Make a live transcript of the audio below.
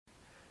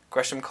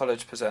Gresham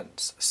College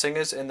presents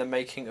Singers in the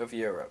Making of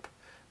Europe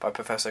by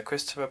Professor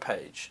Christopher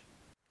Page.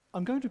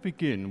 I'm going to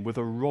begin with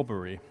a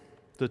robbery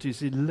that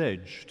is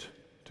alleged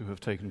to have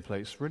taken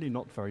place really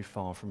not very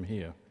far from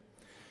here.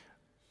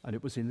 And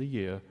it was in the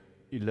year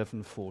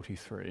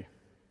 1143.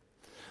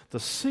 The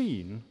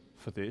scene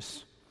for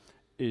this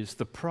is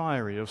the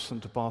Priory of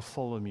St.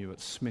 Bartholomew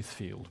at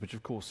Smithfield, which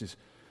of course is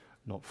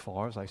not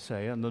far, as I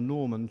say, and the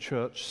Norman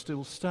church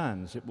still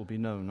stands. It will be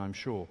known, I'm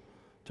sure,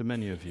 to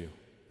many of you.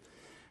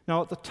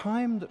 Now, at the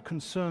time that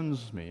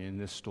concerns me in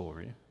this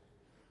story,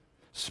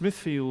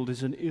 Smithfield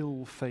is an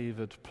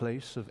ill-favoured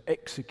place of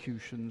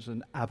executions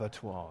and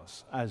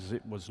abattoirs, as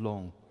it was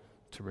long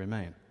to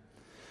remain.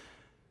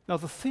 Now,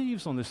 the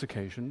thieves on this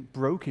occasion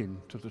broke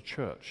into the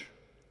church,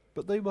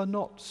 but they were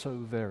not so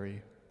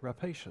very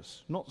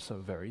rapacious, not so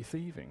very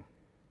thieving.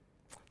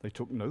 They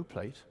took no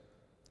plate,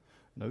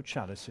 no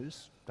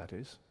chalices, that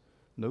is,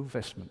 no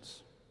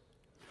vestments.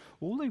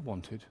 All they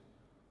wanted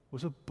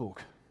was a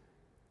book.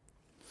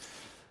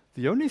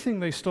 The only thing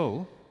they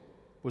stole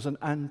was an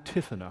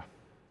antiphona,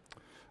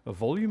 a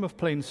volume of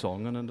plain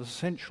song and an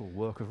essential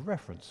work of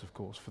reference, of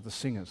course, for the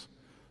singers,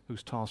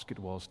 whose task it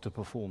was to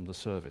perform the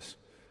service,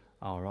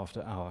 hour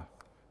after hour,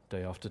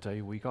 day after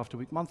day, week after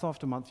week, month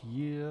after month,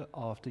 year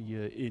after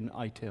year, in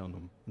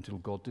aeternum, until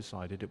God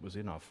decided it was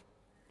enough.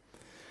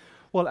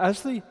 Well,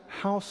 as the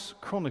House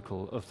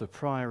Chronicle of the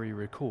Priory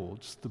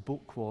records, the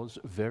book was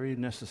very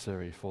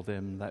necessary for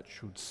them that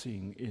should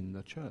sing in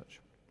the church.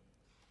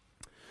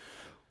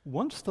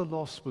 Once the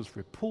loss was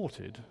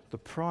reported, the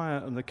prior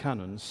and the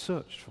canons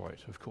searched for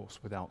it, of course,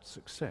 without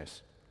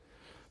success.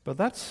 But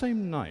that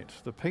same night,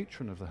 the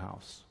patron of the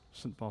house,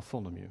 St.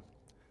 Bartholomew,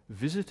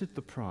 visited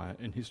the prior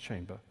in his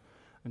chamber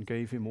and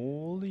gave him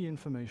all the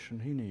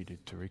information he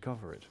needed to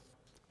recover it.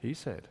 He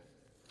said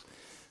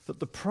that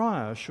the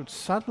prior should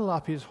saddle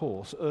up his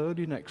horse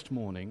early next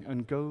morning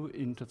and go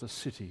into the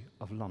city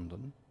of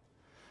London,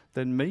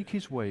 then make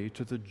his way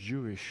to the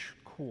Jewish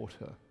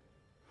quarter,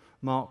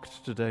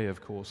 marked today, of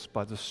course,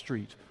 by the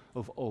street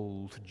of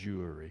Old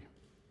Jewry.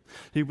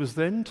 He was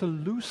then to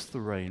loose the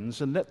reins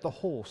and let the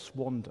horse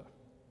wander.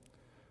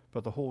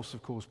 But the horse,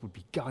 of course, would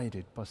be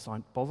guided by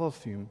St.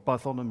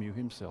 Bartholomew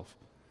himself.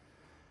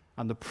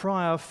 And the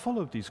prior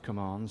followed these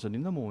commands, and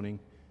in the morning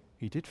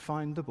he did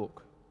find the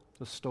book,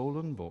 the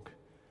stolen book,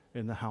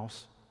 in the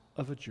house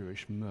of a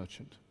Jewish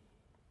merchant.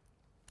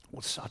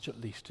 Well, such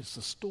at least is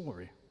the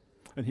story.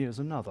 And here's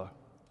another.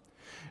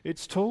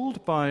 It's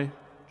told by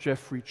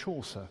Geoffrey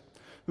Chaucer,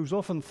 who's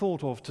often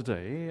thought of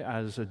today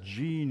as a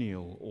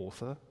genial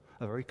author,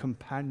 a very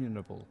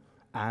companionable,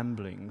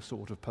 ambling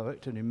sort of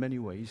poet, and in many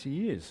ways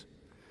he is.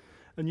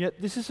 And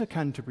yet this is a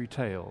Canterbury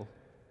tale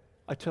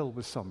I tell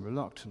with some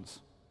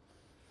reluctance.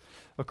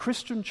 A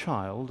Christian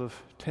child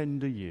of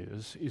tender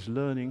years is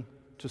learning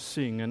to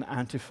sing an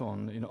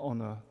antiphon in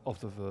honor of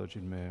the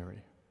Virgin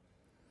Mary.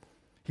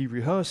 He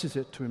rehearses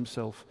it to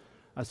himself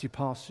as he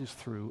passes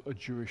through a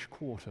Jewish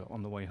quarter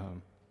on the way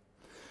home.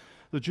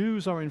 The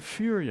Jews are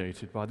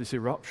infuriated by this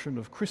eruption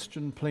of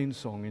Christian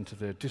plainsong into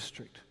their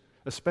district,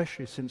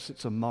 especially since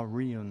it's a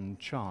Marian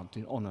chant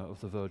in honor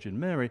of the Virgin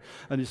Mary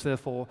and is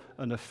therefore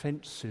an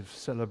offensive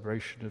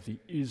celebration of the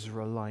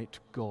Israelite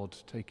God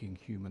taking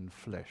human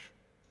flesh.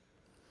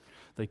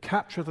 They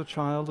capture the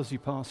child as he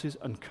passes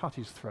and cut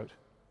his throat,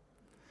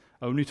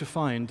 only to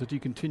find that he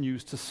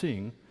continues to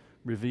sing,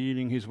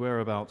 revealing his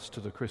whereabouts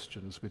to the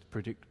Christians with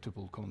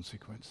predictable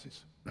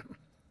consequences.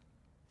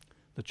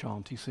 The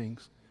chant he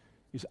sings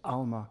is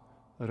Alma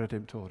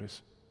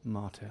Redemptoris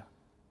Mater.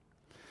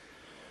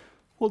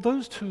 Well,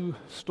 those two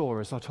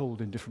stories are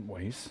told in different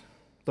ways,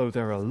 though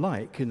they're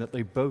alike in that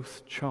they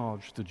both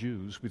charge the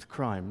Jews with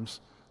crimes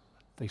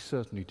they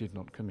certainly did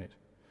not commit.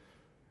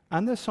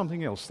 And there's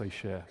something else they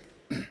share.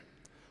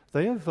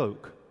 They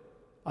evoke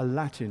a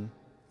Latin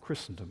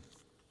Christendom,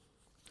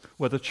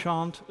 where the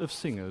chant of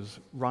singers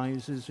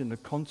rises in a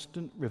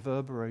constant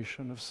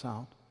reverberation of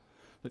sound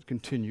that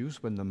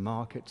continues when the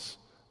markets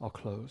are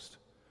closed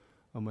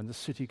and when the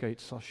city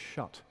gates are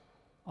shut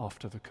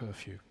after the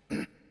curfew.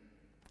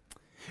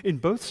 In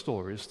both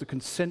stories, the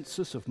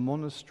consensus of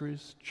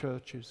monasteries,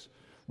 churches,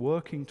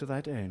 working to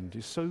that end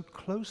is so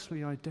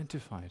closely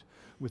identified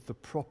with the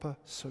proper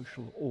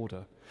social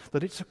order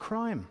that it's a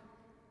crime,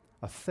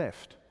 a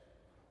theft,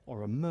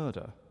 or a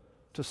murder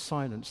to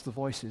silence the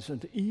voices,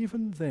 and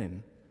even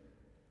then,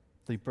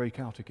 they break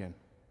out again.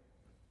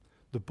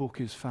 The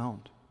book is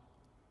found.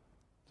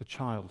 The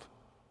child,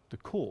 the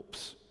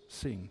corpse,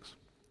 sings.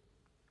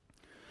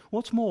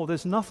 What's more,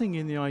 there's nothing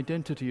in the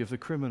identity of the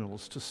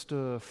criminals to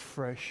stir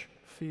fresh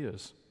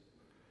fears,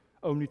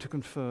 only to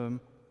confirm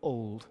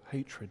old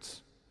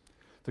hatreds.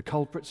 The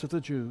culprits of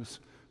the Jews,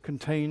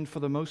 contained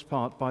for the most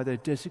part by their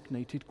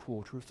designated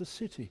quarter of the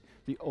city,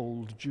 the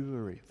Old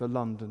Jewry, the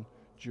London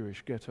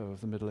Jewish ghetto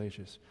of the Middle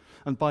Ages,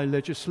 and by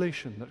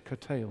legislation that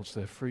curtails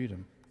their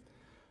freedom.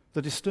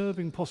 The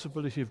disturbing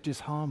possibility of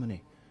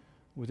disharmony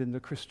within the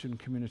Christian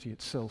community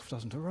itself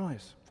doesn't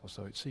arise, or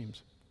so it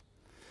seems.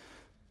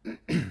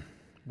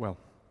 Well,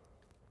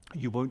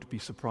 you won't be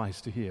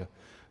surprised to hear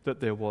that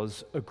there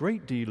was a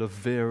great deal of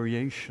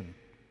variation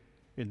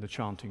in the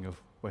chanting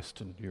of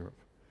Western Europe,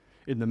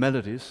 in the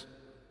melodies,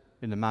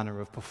 in the manner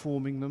of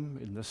performing them,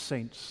 in the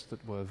saints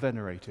that were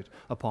venerated,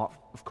 apart,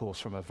 of course,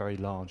 from a very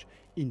large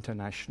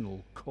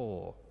international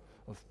core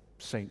of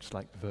saints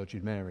like the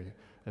Virgin Mary,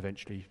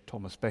 eventually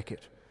Thomas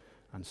Becket,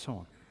 and so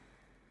on.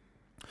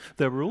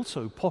 There were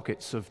also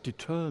pockets of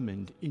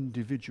determined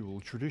individual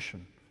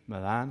tradition,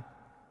 Milan,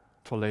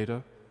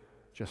 Toledo,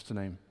 just to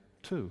name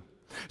two.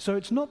 So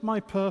it's not my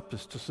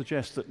purpose to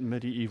suggest that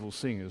medieval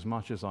singers,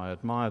 much as I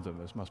admire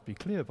them, as must be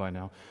clear by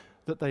now,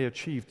 that they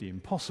achieved the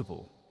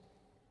impossible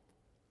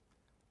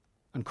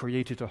and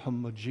created a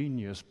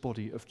homogeneous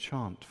body of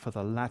chant for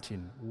the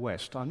Latin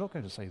West. I'm not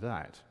going to say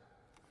that.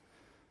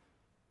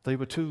 They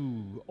were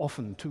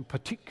often too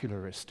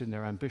particularist in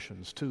their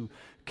ambitions, too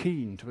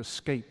keen to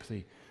escape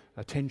the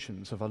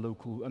attentions of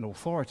an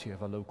authority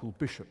of a local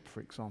bishop,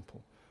 for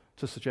example,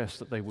 to suggest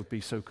that they would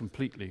be so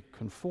completely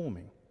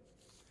conforming.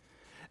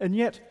 And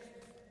yet,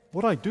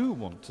 what I do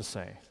want to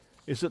say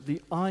is that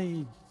the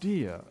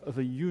idea of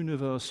a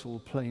universal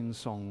plain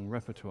song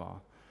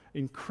repertoire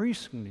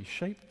increasingly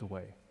shaped the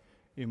way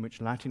in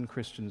which Latin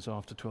Christians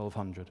after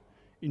 1200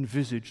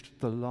 envisaged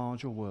the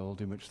larger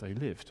world in which they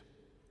lived,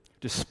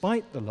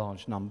 despite the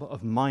large number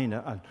of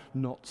minor and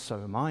not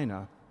so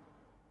minor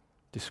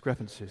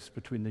discrepancies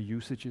between the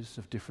usages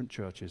of different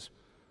churches,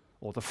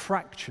 or the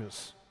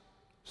fractures,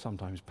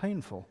 sometimes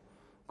painful,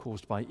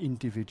 caused by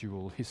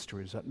individual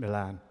histories at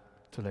Milan,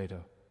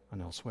 Toledo,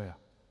 and elsewhere.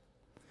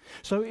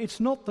 So it's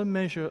not the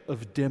measure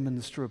of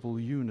demonstrable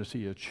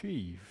unity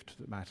achieved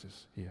that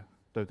matters here,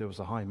 though there was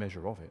a high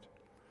measure of it,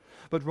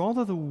 but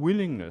rather the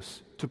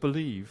willingness to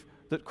believe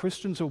that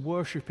Christians are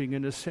worshipping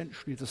in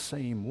essentially the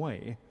same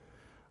way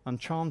and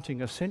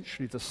chanting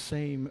essentially the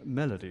same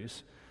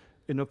melodies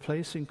in a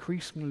place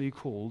increasingly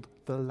called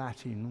the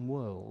Latin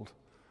world,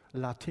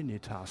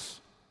 Latinitas.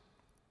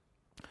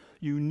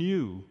 You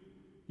knew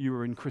you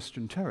were in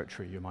Christian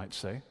territory, you might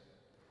say,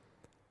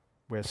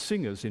 where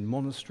singers in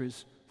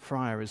monasteries,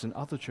 friaries, and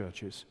other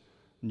churches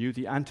knew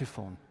the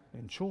antiphon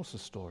in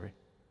Chaucer's story,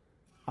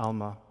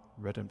 Alma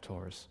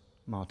Redemptoris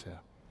Mater.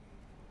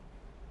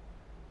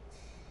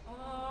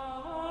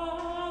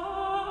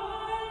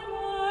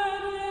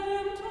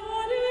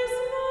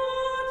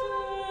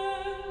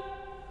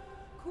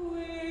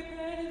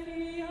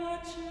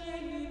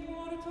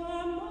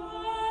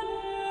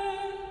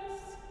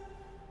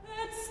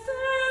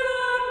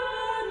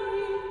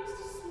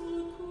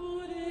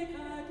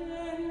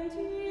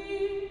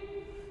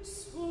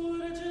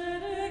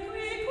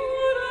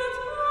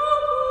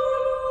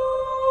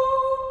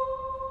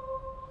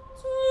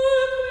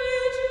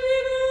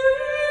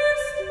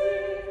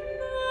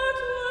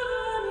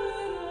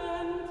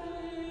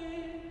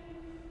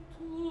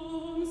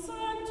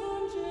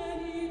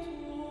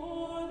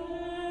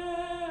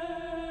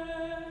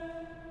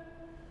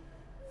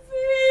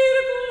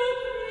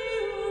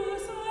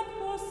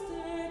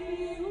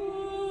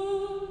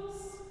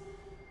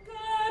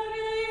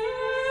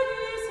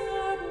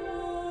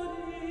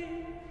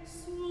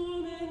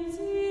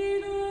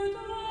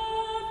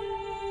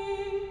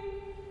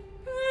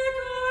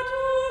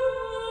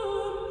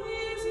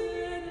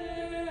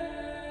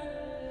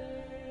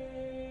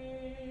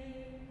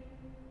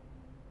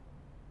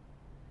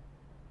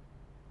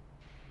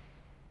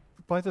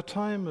 By the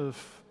time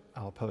of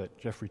our poet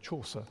Geoffrey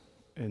Chaucer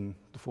in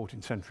the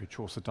 14th century,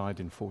 Chaucer died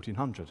in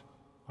 1400,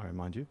 I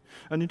remind you,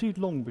 and indeed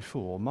long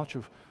before, much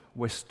of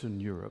Western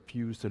Europe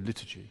used a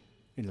liturgy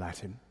in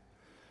Latin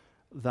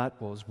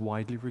that was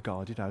widely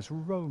regarded as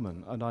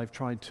Roman, and I've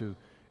tried to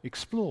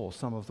explore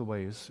some of the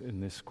ways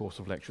in this course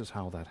of lectures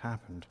how that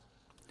happened.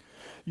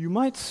 You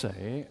might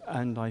say,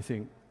 and I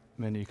think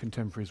many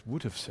contemporaries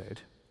would have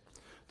said,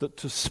 that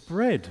to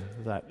spread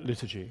that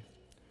liturgy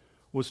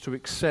was to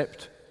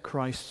accept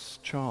Christ's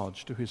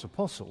charge to his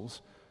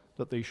apostles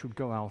that they should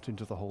go out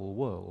into the whole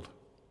world.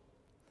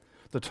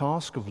 The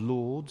task of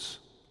lords,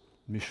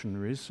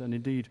 missionaries, and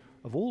indeed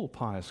of all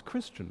pious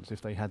Christians,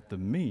 if they had the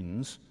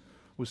means,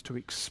 was to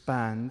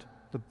expand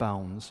the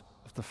bounds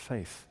of the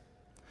faith.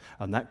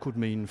 And that could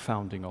mean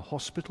founding a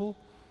hospital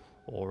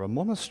or a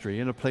monastery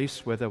in a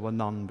place where there were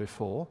none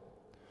before,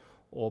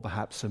 or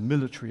perhaps a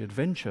military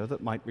adventure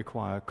that might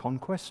require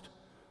conquest,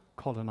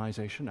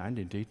 colonization, and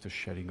indeed the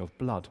shedding of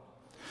blood.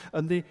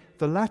 And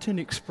the Latin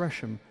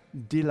expression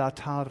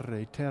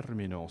dilatare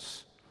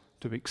terminos,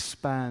 to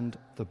expand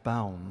the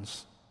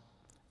bounds,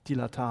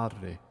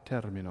 dilatare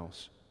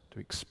terminos, to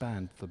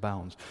expand the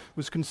bounds,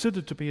 was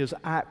considered to be as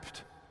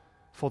apt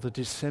for the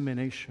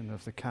dissemination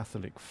of the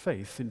Catholic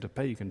faith into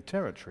pagan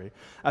territory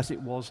as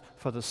it was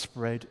for the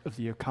spread of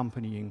the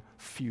accompanying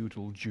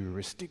feudal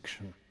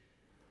jurisdiction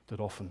that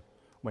often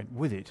went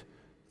with it,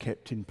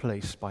 kept in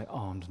place by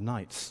armed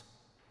knights.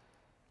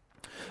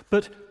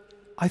 But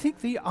I think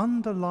the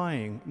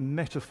underlying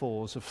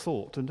metaphors of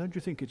thought, and don't you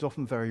think it's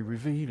often very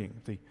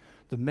revealing,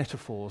 the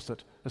metaphors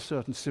that a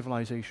certain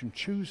civilization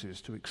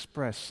chooses to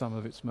express some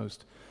of its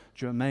most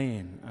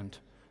germane and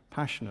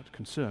passionate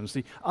concerns,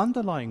 the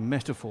underlying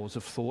metaphors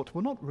of thought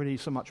were not really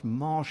so much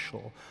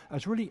martial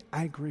as really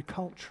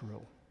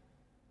agricultural.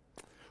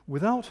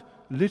 Without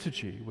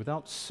liturgy,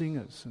 without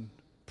singers and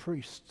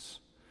priests,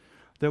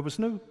 there was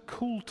no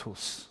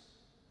cultus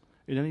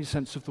in any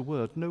sense of the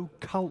word, no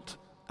cult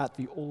at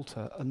the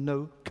altar, and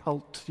no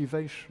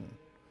cultivation.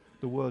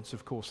 The words,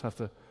 of course, have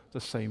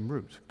the same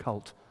root,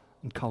 cult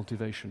and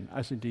cultivation,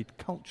 as indeed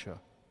culture.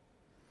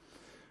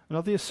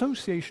 Now, the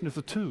association of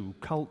the two,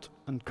 cult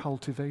and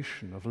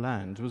cultivation of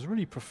land, was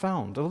really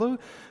profound. Although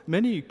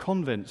many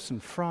convents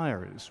and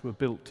friaries were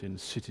built in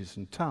cities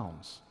and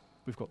towns,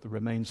 we've got the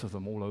remains of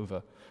them all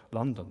over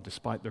London,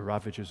 despite the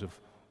ravages of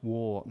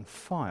war and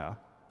fire,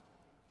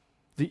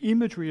 the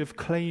imagery of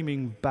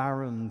claiming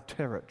barren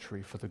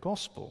territory for the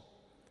gospel,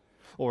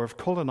 or of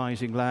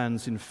colonizing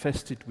lands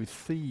infested with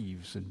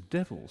thieves and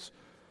devils,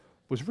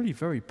 was really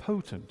very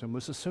potent and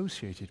was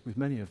associated with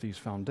many of these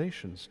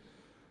foundations,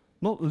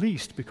 not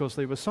least because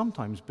they were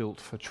sometimes built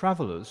for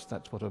travelers,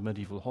 that's what a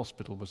medieval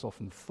hospital was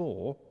often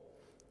for,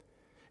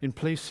 in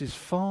places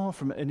far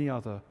from any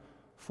other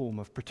form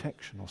of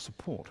protection or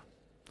support.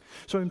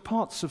 So in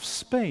parts of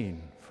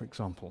Spain, for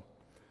example,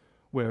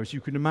 where, as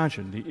you can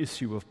imagine, the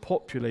issue of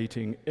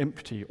populating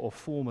empty or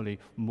formerly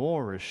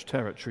Moorish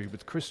territory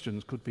with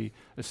Christians could be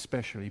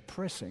especially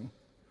pressing,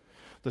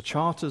 the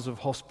charters of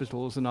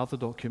hospitals and other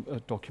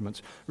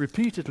documents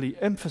repeatedly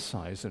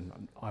emphasize,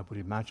 and I would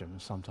imagine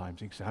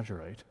sometimes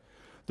exaggerate,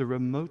 the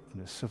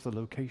remoteness of the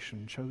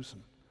location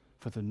chosen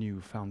for the new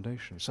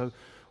foundation. So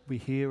we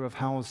hear of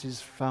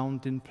houses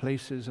found in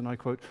places, and I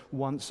quote,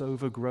 once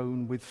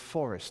overgrown with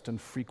forest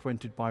and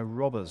frequented by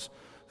robbers,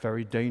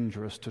 very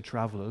dangerous to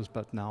travelers,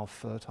 but now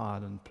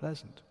fertile and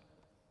pleasant.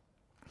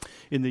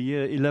 In the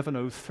year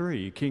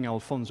 1103, King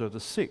Alfonso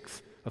VI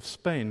of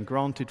Spain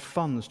granted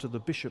funds to the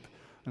bishop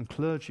and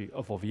clergy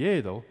of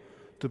Oviedo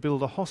to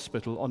build a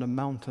hospital on a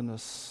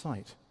mountainous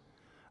site.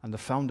 And the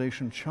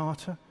foundation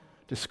charter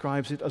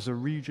describes it as a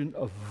region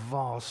of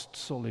vast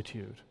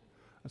solitude.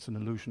 That's an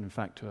allusion, in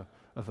fact, to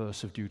a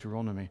verse of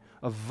Deuteronomy.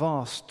 A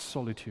vast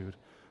solitude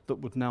that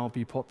would now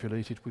be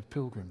populated with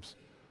pilgrims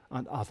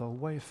and other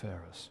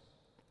wayfarers.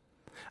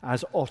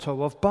 As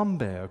Otto of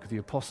Bamberg, the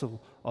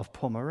apostle of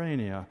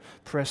Pomerania,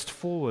 pressed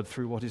forward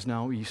through what is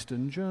now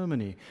eastern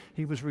Germany,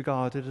 he was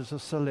regarded as a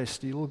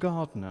celestial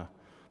gardener,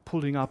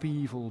 pulling up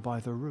evil by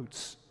the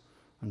roots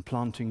and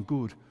planting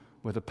good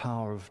where the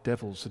power of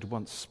devils had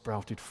once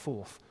sprouted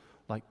forth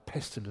like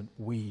pestilent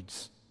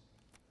weeds.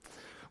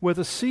 Where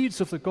the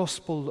seeds of the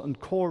gospel and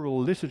choral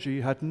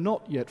liturgy had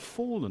not yet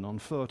fallen on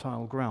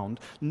fertile ground,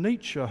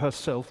 nature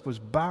herself was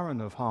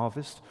barren of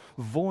harvest,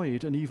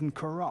 void and even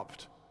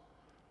corrupt,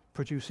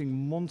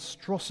 producing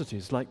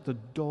monstrosities like the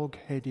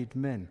dog-headed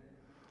men,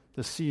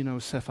 the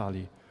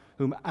cynocephali,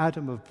 whom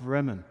Adam of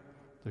Bremen,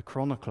 the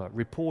chronicler,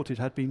 reported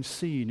had been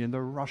seen in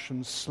the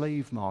Russian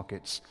slave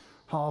markets,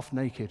 half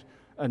naked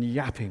and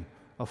yapping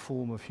a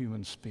form of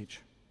human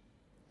speech.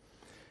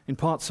 In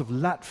parts of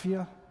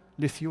Latvia,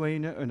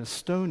 Lithuania, and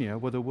Estonia,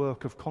 where the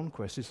work of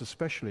conquest is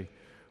especially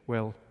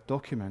well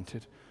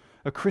documented,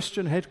 a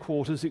Christian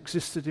headquarters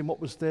existed in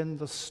what was then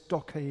the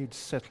stockade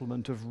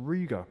settlement of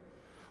Riga,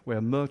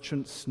 where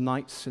merchants,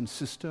 knights, and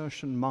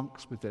Cistercian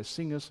monks with their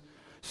singers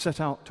set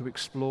out to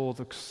explore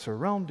the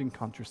surrounding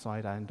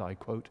countryside and, I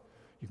quote,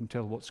 you can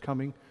tell what's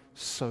coming,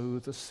 sow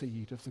the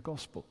seed of the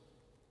gospel.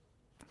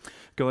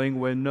 Going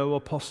where no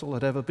apostle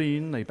had ever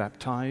been, they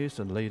baptized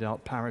and laid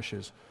out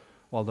parishes,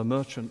 while the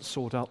merchants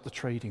sought out the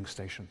trading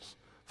stations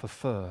for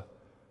fur,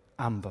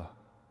 amber,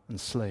 and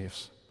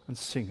slaves, and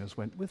singers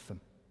went with them.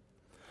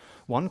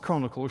 One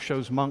chronicle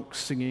shows monks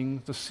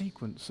singing the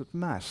sequence at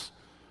Mass,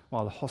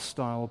 while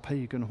hostile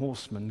pagan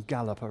horsemen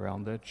gallop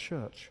around their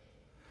church.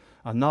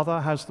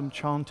 Another has them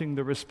chanting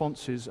the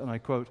responses, and I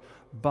quote,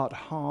 but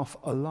half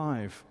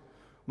alive,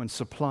 when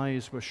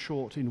supplies were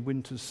short in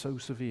winters so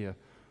severe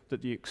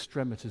that the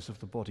extremities of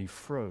the body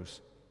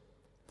froze.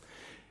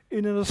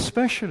 In an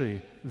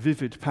especially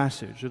vivid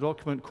passage, a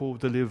document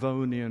called the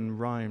Livonian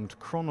Rhymed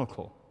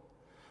Chronicle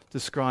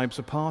describes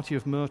a party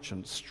of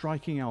merchants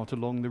striking out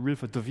along the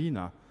river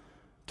Dvina,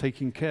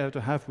 taking care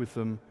to have with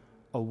them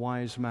a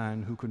wise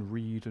man who can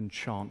read and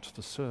chant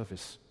the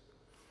service.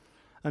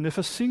 And if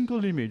a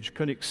single image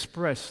can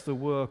express the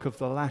work of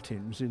the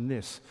Latins in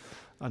this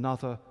and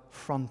other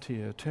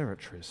frontier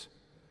territories,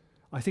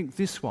 I think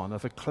this one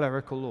of a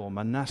clerical or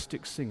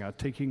monastic singer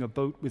taking a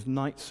boat with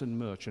knights and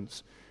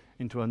merchants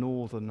into a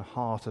northern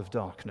heart of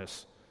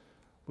darkness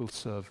will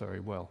serve very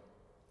well.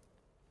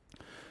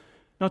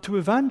 Now, to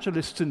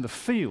evangelists in the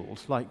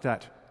field, like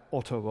that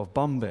Otto of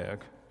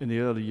Bamberg in the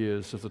early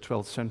years of the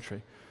 12th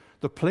century,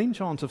 the plain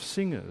chant of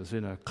singers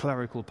in a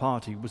clerical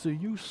party was a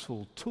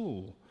useful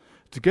tool,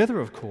 together,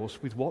 of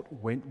course, with what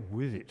went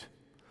with it,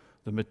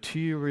 the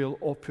material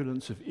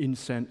opulence of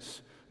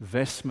incense,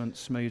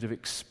 vestments made of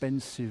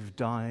expensive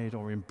dyed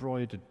or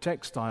embroidered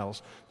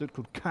textiles that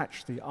could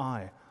catch the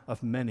eye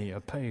of many a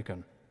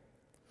pagan.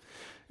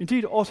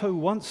 Indeed, Otto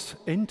once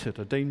entered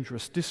a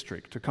dangerous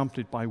district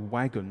accompanied by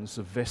wagons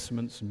of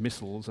vestments,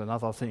 missiles, and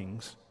other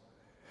things.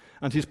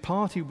 and his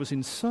party was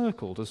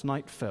encircled as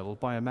night fell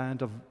by a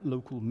band of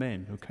local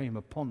men who came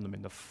upon them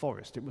in the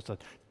forest. It was a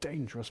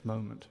dangerous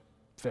moment,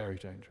 very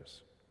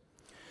dangerous.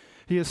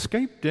 He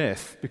escaped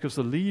death because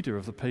the leader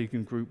of the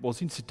pagan group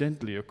was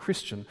incidentally a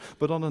Christian,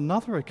 but on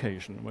another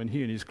occasion, when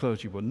he and his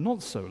clergy were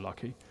not so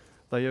lucky,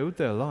 they owed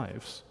their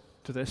lives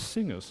to their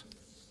singers.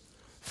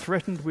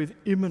 Threatened with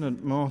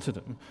imminent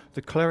martyrdom,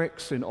 the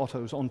clerics in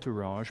Otto's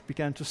entourage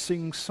began to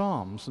sing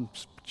psalms and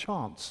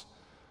chants,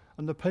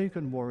 and the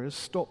pagan warriors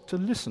stopped to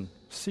listen,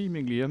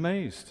 seemingly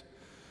amazed.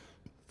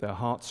 Their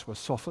hearts were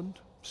softened,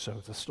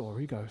 so the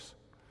story goes,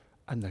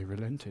 and they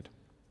relented.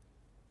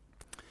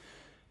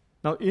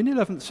 Now, in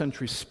 11th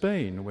century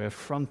Spain, where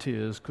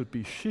frontiers could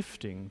be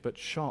shifting but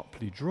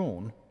sharply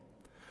drawn,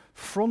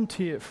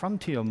 frontier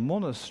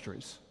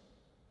monasteries,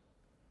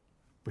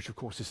 which of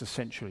course is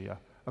essentially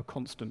a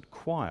constant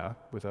choir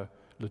with a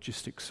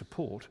logistic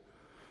support,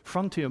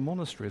 frontier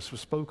monasteries were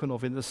spoken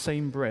of in the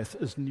same breath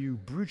as new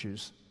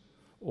bridges,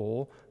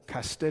 or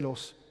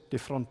castelos de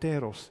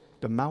fronteros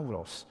de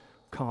Mauros,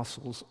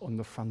 castles on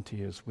the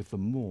frontiers with the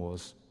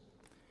Moors.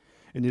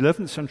 In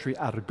 11th century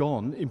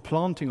Aragon,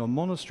 implanting a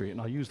monastery, and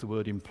I use the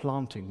word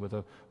implanting with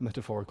a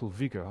metaphorical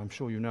vigor, I'm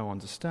sure you now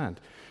understand,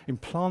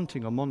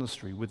 implanting a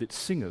monastery with its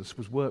singers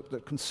was work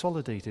that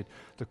consolidated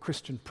the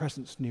Christian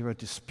presence near a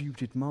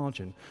disputed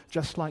margin,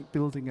 just like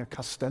building a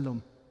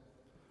castellum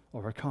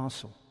or a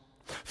castle.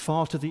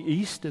 Far to the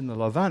east, in the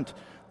Levant,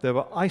 there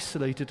were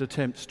isolated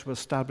attempts to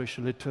establish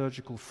a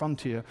liturgical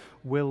frontier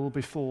well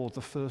before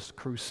the First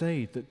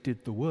Crusade that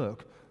did the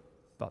work,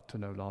 but to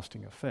no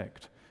lasting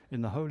effect,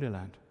 in the Holy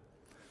Land.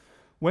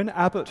 When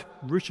Abbot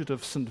Richard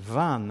of St.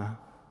 Vannes,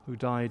 who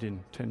died in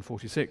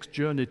 1046,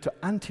 journeyed to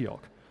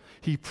Antioch,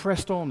 he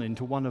pressed on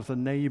into one of the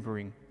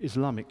neighboring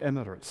Islamic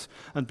emirates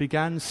and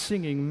began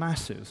singing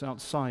masses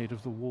outside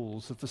of the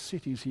walls of the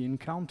cities he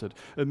encountered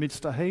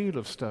amidst a hail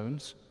of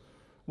stones,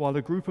 while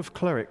a group of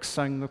clerics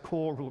sang the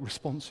choral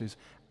responses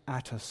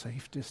at a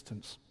safe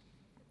distance.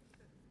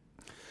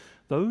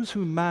 Those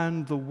who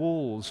manned the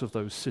walls of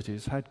those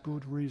cities had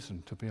good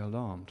reason to be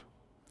alarmed,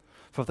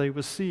 for they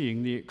were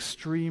seeing the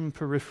extreme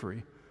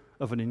periphery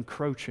of an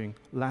encroaching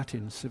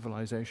Latin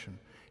civilization,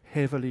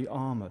 heavily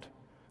armored,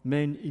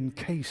 men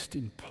encased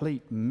in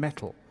plate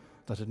metal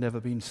that had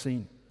never been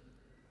seen.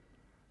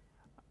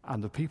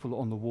 And the people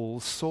on the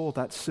walls saw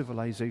that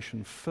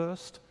civilization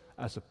first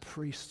as a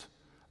priest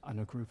and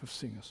a group of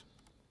singers.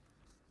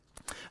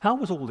 How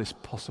was all this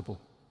possible?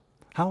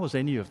 How has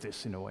any of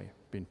this, in a way,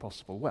 been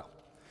possible? Well,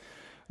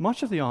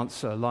 much of the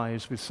answer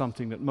lies with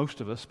something that most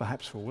of us,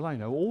 perhaps for all I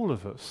know, all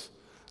of us,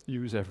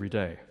 use every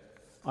day.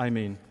 I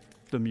mean,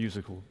 the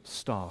musical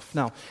staff.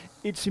 Now,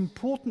 it's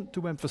important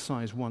to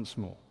emphasize once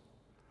more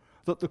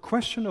that the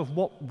question of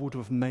what would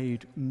have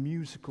made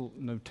musical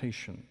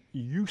notation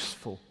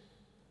useful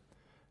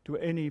to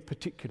any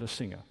particular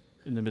singer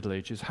in the Middle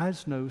Ages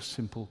has no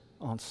simple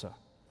answer.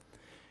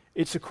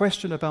 It's a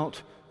question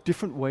about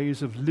different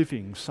ways of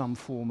living some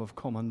form of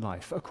common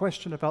life, a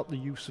question about the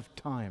use of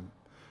time,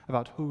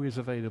 about who is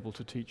available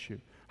to teach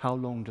you, how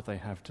long do they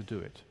have to do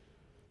it,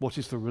 what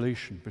is the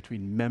relation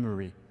between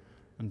memory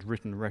and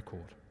written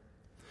record.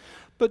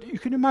 But you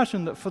can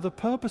imagine that for the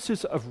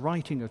purposes of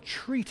writing a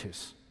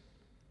treatise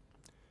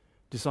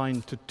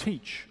designed to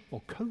teach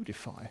or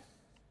codify,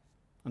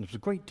 and a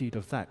great deal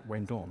of that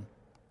went on,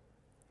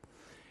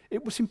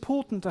 it was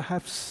important to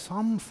have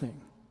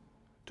something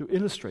to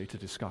illustrate a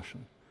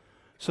discussion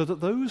so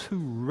that those who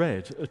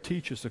read a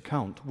teacher's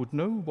account would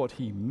know what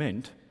he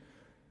meant,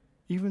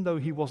 even though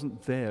he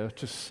wasn't there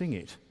to sing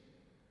it,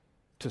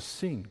 to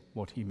sing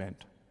what he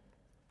meant.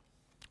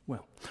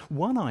 Well,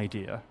 one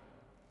idea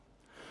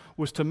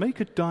was to make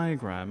a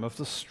diagram of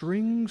the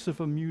strings of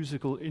a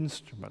musical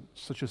instrument,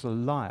 such as a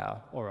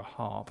lyre or a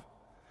harp,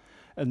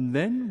 and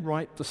then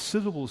write the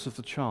syllables of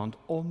the chant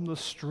on the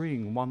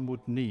string one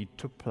would need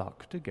to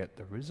pluck to get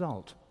the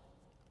result.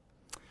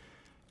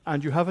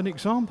 And you have an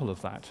example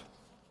of that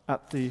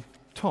at the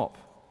top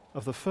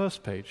of the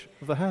first page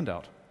of the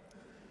handout.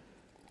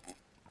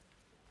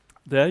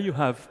 There you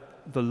have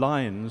the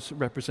lines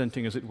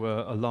representing, as it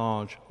were, a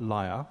large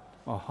lyre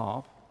or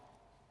harp.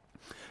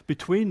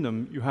 Between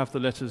them, you have the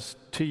letters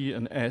T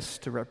and S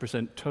to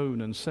represent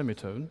tone and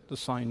semitone,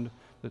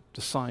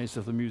 the size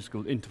of the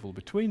musical interval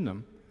between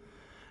them.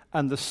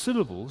 And the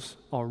syllables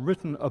are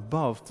written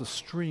above the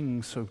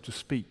string, so to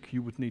speak,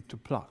 you would need to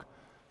pluck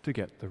to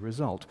get the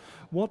result.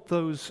 What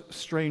those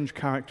strange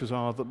characters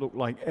are that look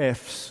like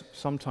Fs,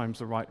 sometimes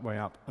the right way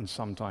up and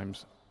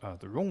sometimes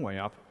the wrong way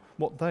up,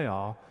 what they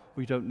are,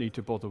 we don't need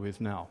to bother with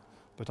now.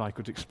 But I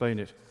could explain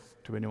it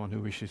to anyone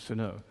who wishes to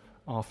know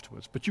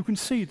afterwards. But you can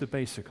see the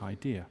basic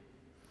idea.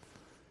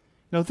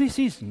 Now this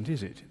isn't,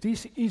 is it?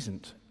 This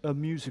isn't a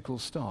musical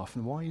staff.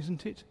 And why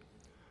isn't it?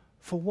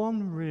 For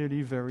one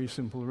really very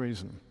simple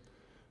reason,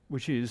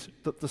 which is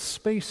that the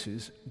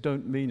spaces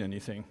don't mean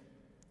anything.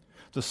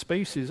 The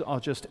spaces are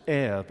just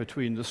air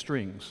between the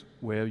strings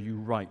where you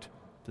write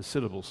the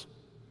syllables.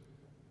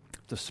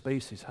 The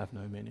spaces have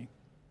no meaning.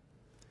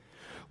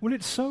 Well,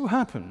 it so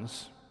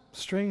happens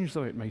strange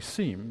though it may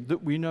seem,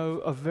 that we know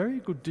a very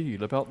good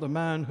deal about the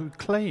man who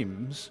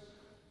claims,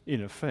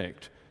 in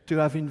effect, to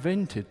have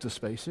invented the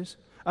spaces,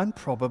 and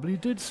probably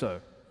did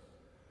so,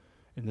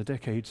 in the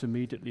decades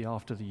immediately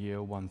after the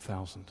year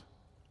 1000.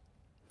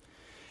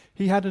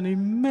 He had an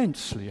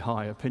immensely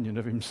high opinion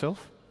of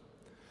himself,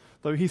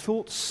 though he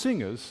thought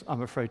singers,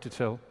 I'm afraid to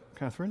tell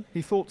Catherine,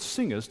 he thought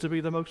singers to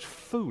be the most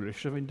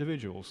foolish of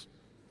individuals,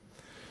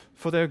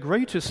 for their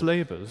greatest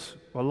labours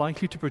were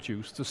likely to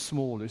produce the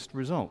smallest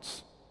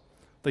results.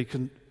 They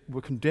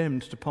were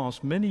condemned to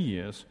pass many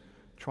years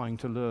trying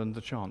to learn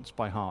the chants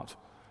by heart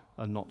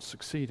and not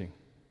succeeding.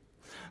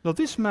 Now,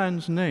 this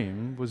man's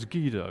name was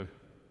Guido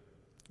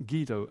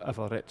of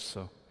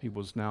Arezzo. He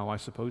was now, I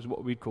suppose,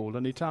 what we'd call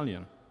an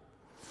Italian.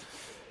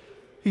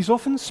 He's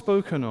often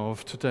spoken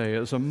of today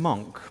as a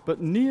monk,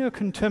 but near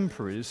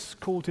contemporaries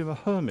called him a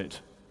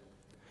hermit.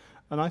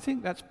 And I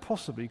think that's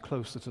possibly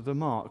closer to the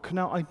mark.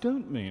 Now, I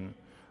don't mean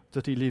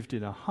that he lived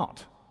in a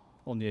hut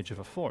on the edge of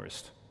a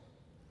forest.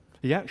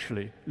 He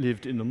actually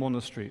lived in the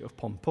monastery of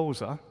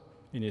Pomposa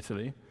in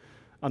Italy,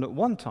 and at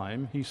one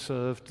time he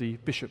served the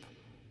bishop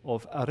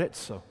of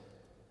Arezzo,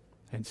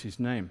 hence his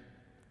name.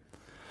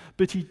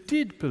 But he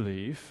did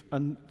believe,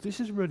 and this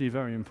is really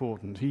very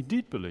important, he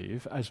did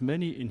believe, as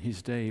many in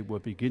his day were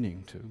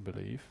beginning to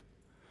believe,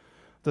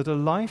 that a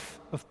life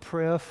of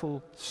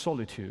prayerful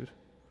solitude,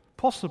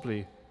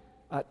 possibly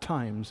at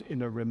times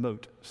in a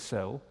remote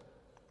cell,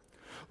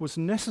 was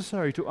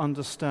necessary to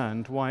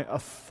understand why a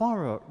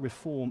thorough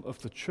reform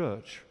of the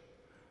church,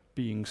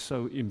 being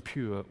so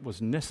impure,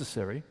 was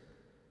necessary.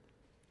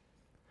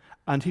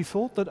 And he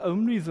thought that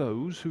only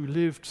those who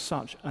lived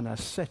such an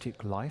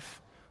ascetic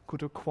life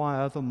could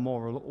acquire the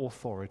moral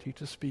authority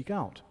to speak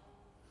out.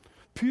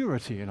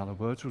 Purity, in other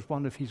words, was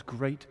one of his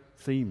great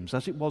themes,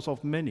 as it was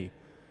of many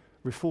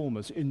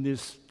reformers in the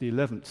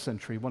 11th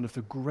century, one of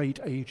the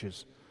great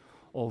ages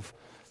of,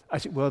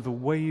 as it were, the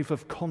wave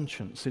of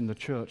conscience in the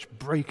church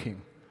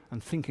breaking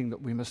and thinking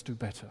that we must do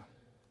better.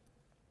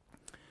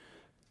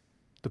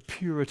 The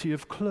purity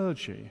of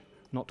clergy,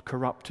 not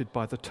corrupted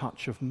by the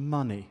touch of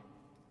money.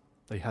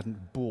 They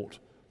hadn't bought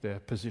their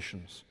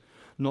positions.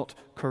 Not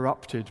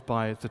corrupted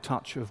by the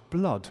touch of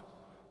blood,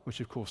 which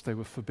of course they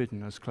were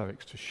forbidden as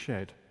clerics to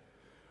shed.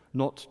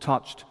 Not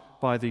touched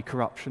by the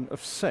corruption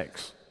of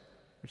sex,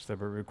 which they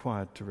were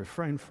required to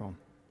refrain from.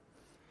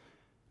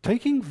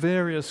 Taking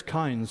various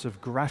kinds of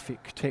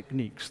graphic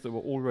techniques that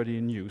were already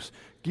in use,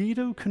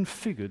 Guido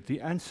configured the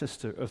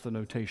ancestor of the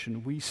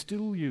notation we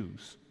still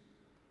use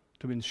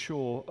to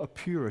ensure a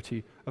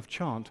purity of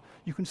chant.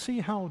 You can see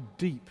how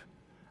deep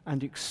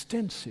and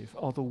extensive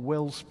are the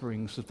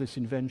wellsprings of this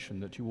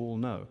invention that you all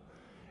know.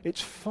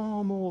 It's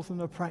far more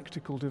than a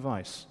practical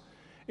device.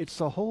 It's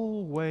the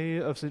whole way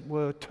of, as it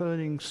were,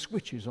 turning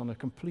switches on a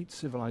complete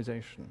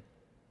civilization.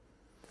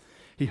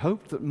 He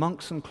hoped that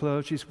monks and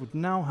clergies would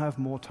now have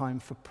more time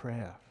for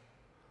prayer,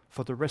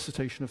 for the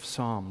recitation of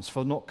psalms,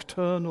 for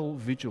nocturnal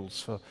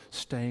vigils, for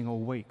staying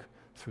awake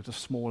through the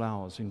small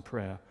hours in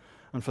prayer,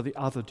 and for the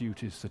other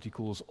duties that he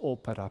calls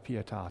opera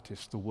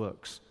pietatis, the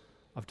works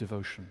of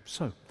devotion.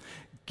 So,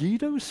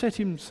 Guido set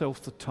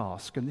himself the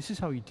task, and this is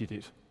how he did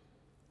it,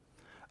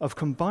 of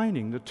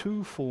combining the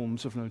two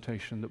forms of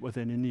notation that were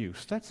then in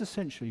use. That's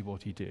essentially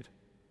what he did.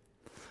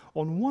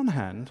 On one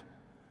hand,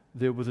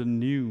 there were the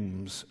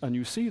neumes, and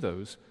you see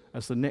those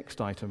as the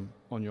next item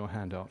on your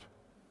handout,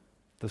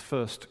 the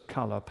first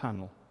color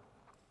panel.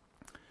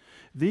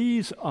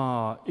 These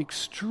are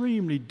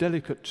extremely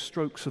delicate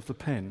strokes of the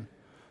pen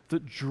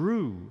that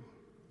drew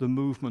the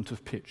movement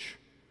of pitch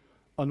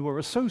and were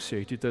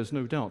associated, there's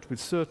no doubt, with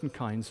certain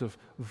kinds of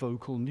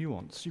vocal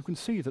nuance. You can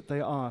see that they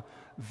are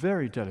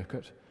very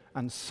delicate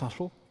and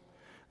subtle.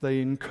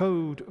 They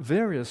encode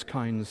various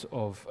kinds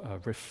of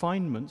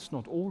refinements,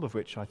 not all of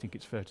which, I think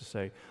it's fair to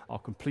say, are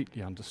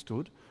completely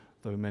understood,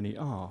 though many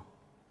are.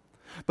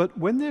 But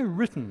when they're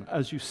written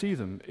as you see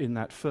them in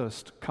that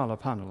first color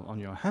panel on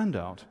your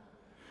handout,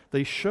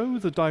 they show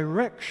the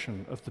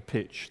direction of the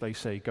pitch. They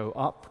say go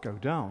up, go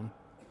down,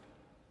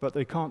 but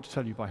they can't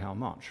tell you by how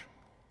much.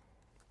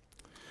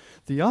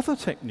 The other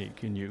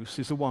technique in use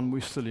is the one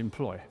we still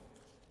employ,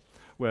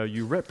 where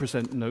you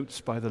represent notes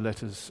by the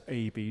letters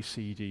A, B,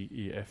 C, D,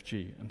 E, F,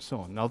 G, and so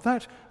on. Now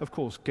that, of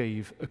course,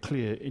 gave a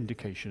clear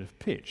indication of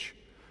pitch.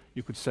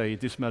 You could say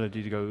this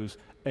melody goes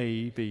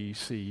A, B,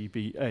 C,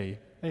 B, A.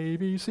 A,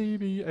 B, C,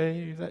 B,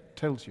 A. That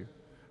tells you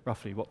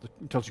roughly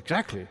tells you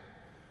exactly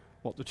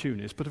what the tune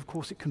is, but of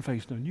course it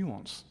conveys no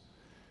nuance.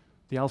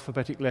 The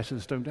alphabetic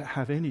letters don't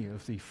have any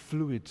of the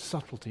fluid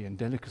subtlety and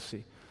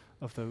delicacy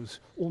of those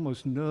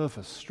almost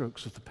nervous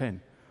strokes of the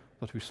pen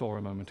that we saw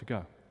a moment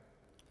ago.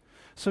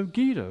 So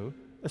Guido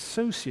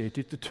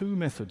associated the two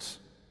methods,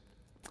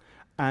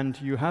 and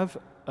you have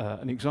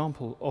an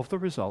example of the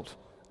result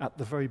at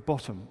the very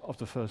bottom of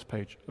the first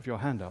page of your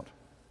handout.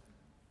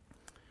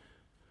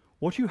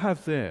 What you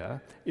have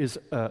there is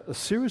a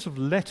series of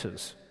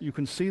letters. You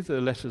can see the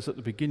letters at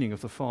the beginning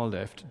of the far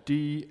left,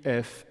 D,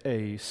 F,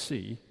 A,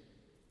 C.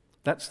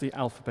 That's the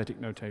alphabetic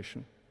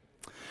notation.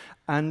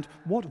 And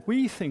what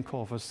we think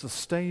of as the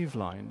stave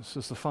lines,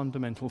 as the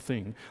fundamental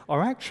thing,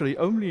 are actually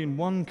only in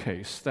one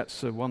case,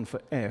 that's one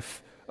for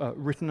F,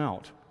 written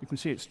out. You can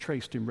see it's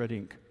traced in red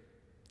ink.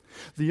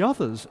 The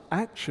others,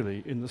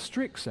 actually, in the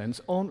strict sense,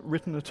 aren't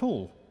written at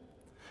all.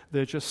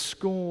 They're just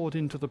scored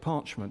into the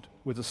parchment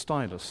with a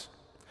stylus.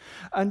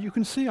 And you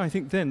can see, I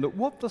think, then, that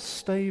what the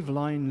stave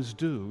lines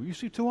do, you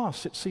see, to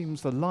us, it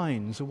seems the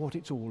lines are what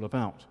it's all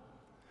about.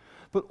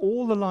 But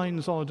all the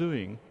lines are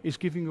doing is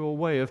giving you a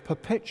way of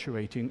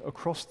perpetuating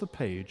across the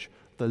page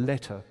the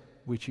letter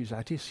which is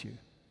at issue,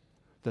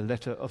 the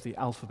letter of the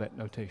alphabet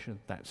notation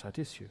that's at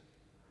issue.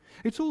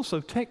 It's also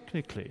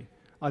technically,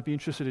 I'd be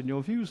interested in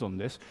your views on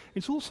this,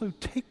 it's also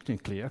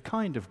technically a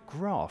kind of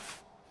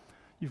graph.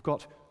 You've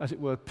got, as it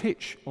were,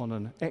 pitch on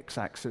an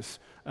x-axis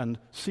and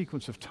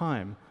sequence of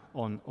time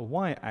on a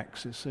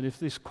y-axis, and if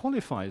this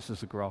qualifies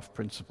as a graph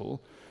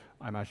principle,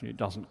 I imagine it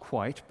doesn't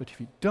quite, but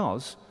if it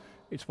does,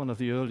 it's one of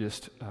the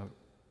earliest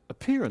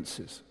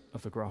appearances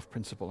of the graph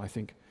principle, I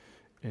think,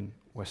 in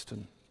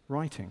Western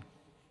writing.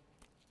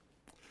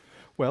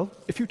 Well,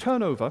 if you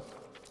turn over,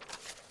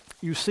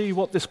 you see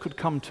what this could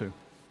come to.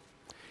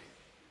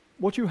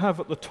 What you have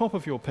at the top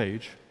of your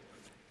page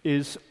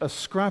is a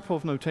scrap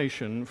of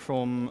notation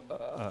from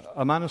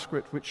a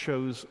manuscript which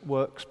shows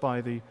works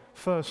by the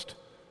first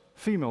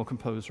female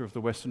composer of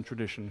the Western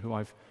tradition, who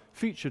I've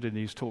featured in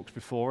these talks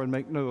before and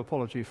make no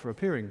apology for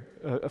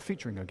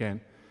featuring again,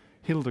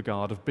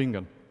 Hildegard of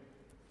Bingen.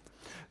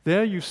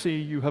 There you see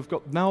you have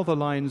got, now the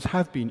lines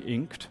have been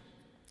inked,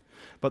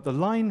 but the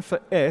line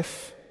for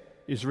F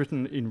is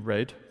written in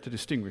red to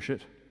distinguish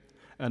it,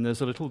 and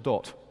there's a little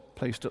dot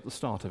placed at the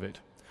start of it.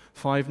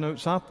 5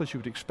 notes up, as you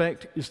would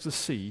expect, is the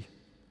C,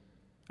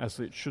 as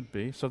it should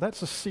be. So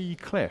that's a C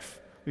clef.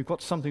 We've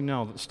got something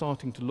now that's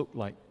starting to look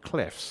like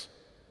clefs.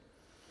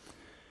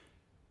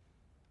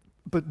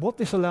 But what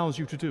this allows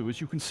you to do,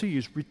 as you can see,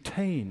 is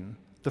retain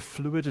the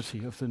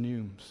fluidity of the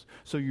neumes.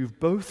 So you've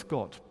both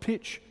got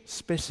pitch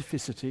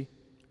specificity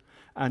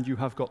and you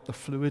have got the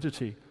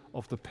fluidity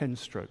of the pen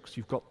strokes.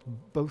 You've got them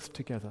both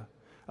together.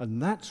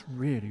 And that's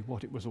really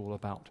what it was all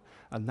about.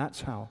 And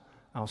that's how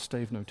our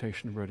stave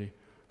notation really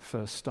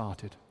first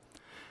started.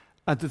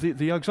 And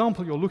the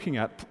example you're looking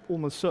at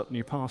almost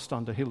certainly passed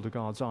under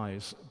Hildegard's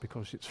eyes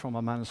because it's from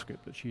a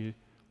manuscript that she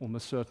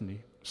almost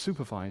certainly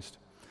supervised.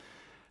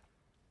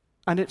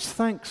 And it's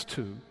thanks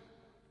to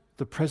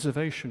the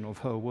preservation of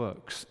her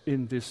works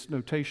in this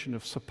notation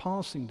of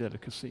surpassing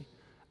delicacy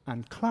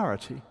and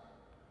clarity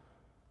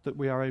that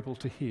we are able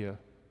to hear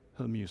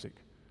her music,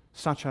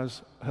 such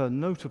as her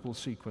notable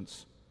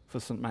sequence for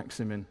St.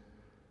 Maximin,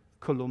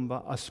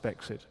 Columba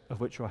aspexit, of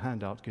which your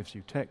handout gives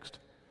you text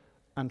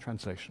and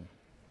translation.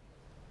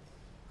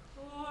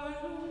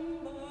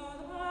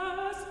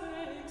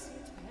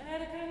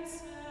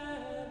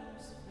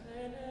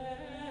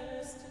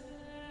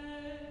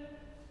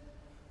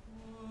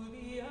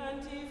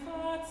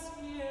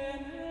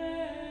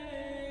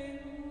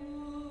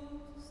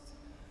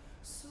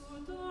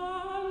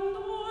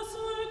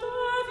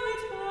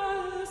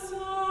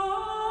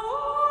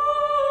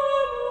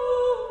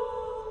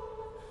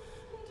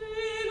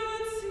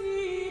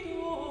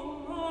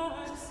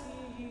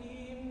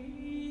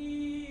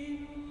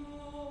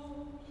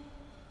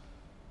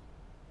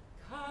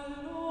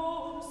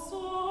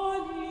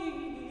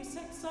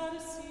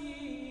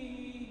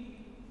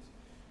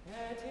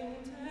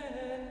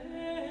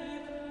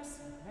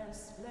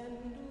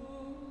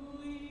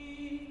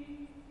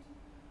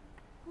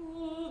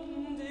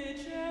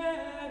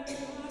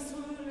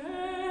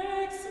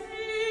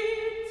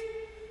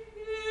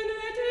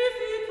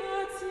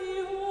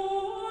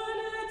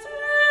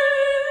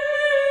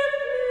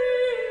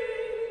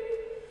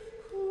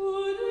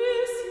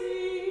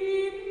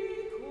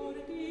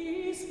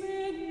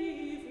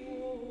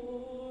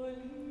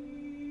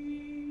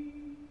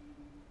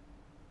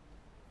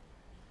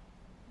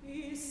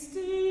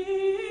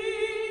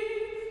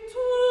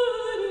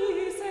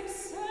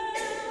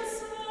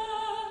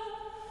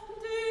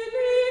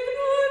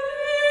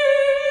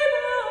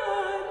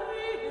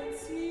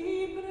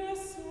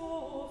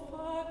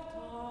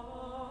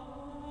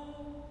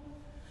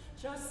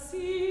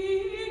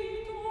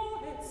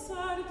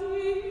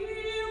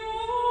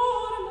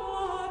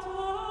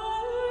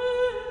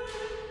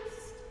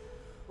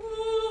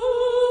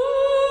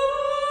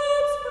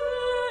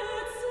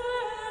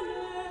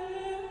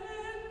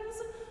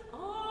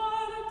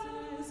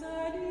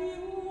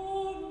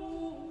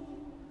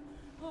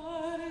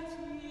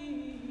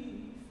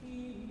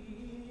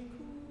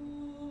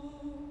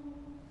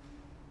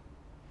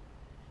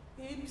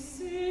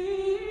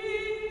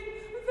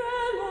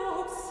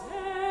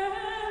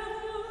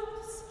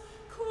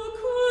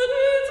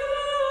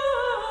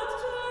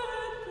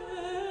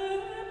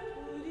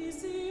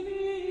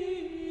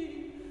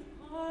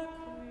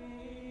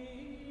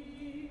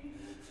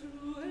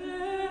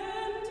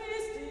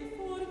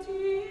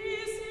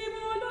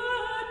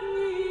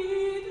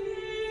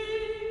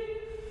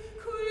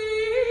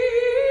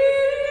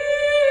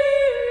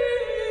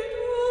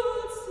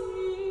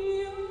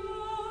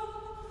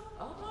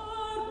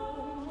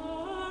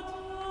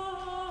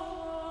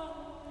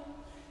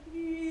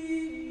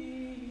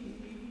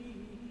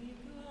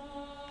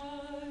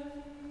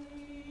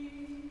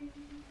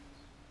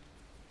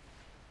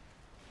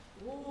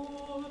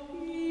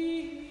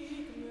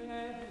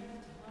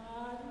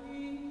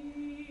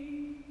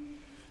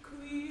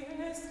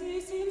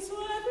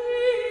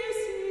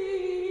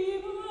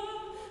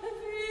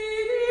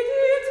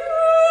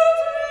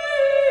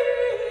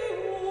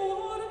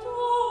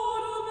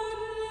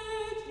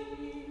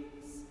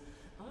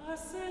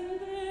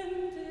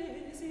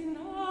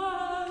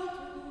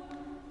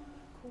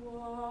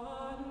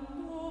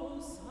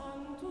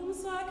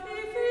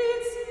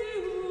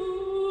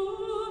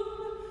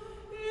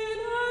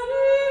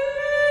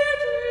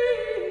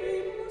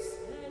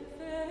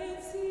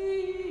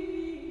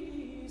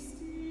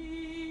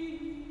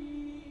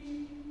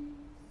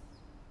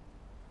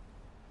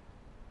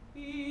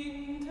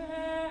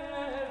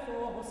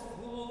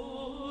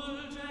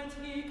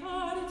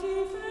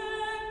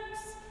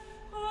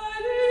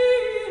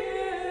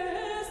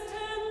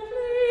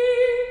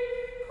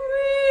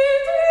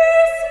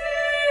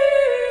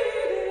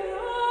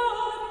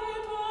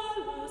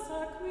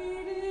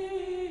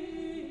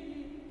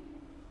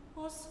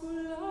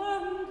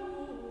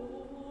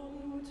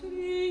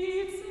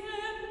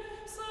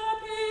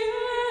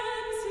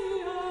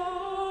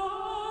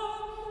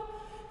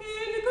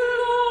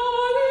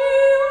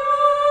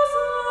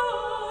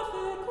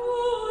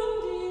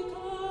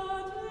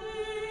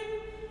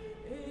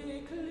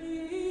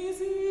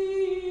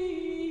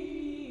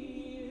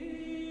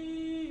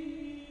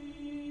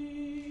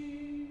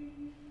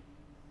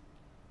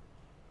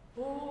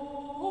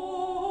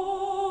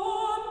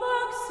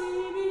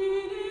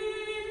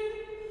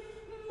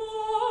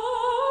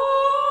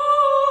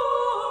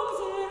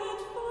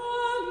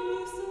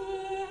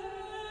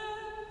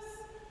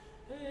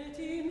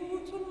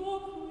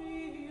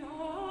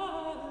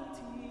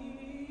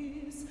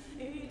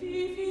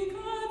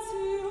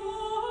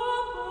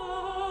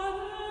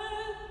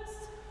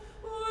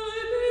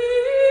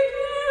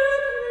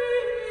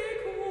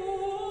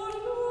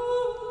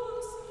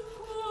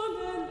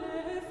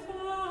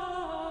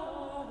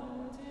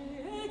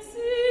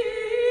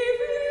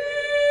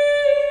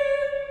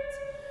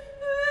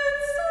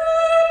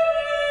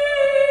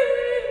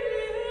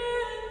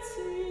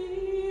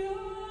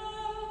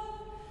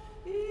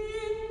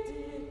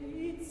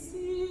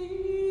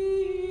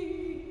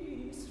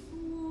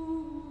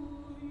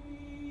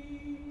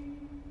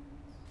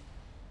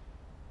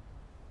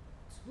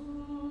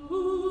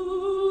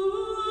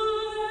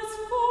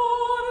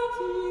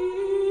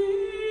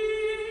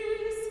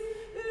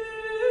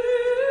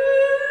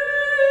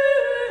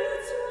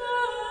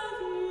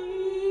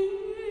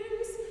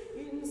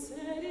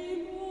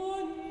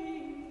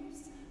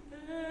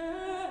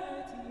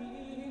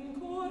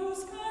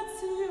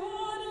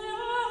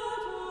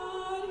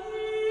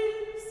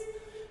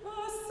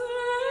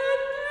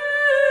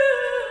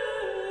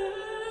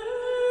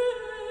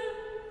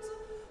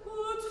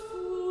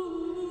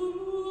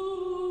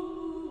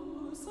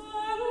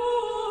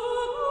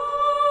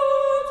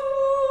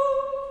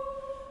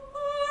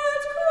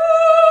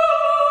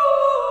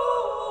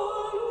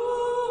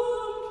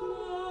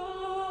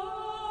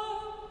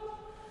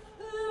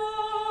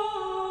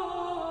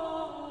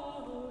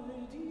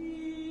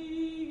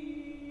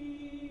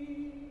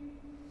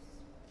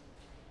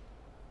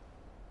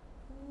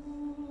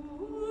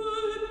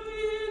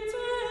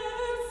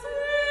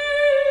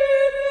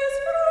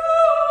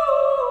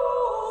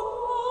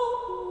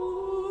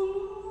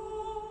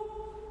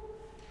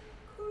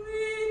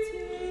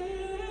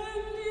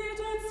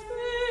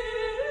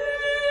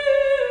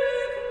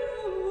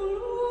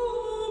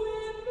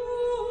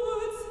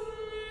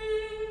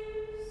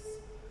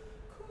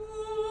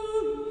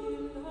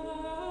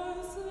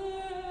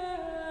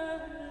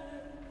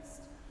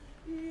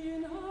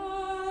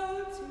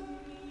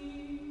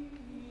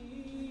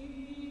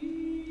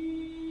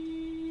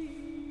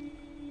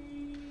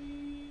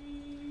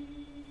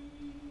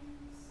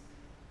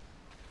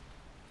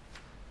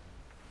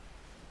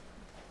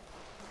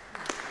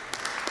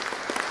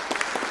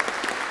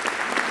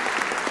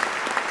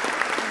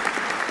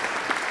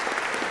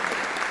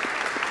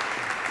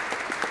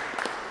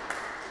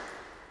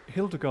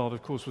 Hildegard,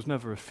 of course, was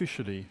never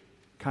officially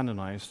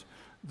canonized,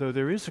 though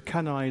there is a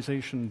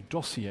canonization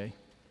dossier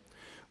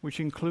which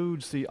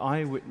includes the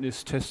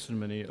eyewitness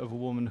testimony of a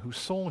woman who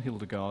saw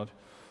Hildegard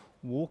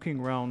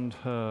walking round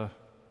her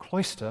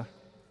cloister,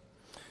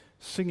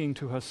 singing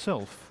to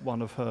herself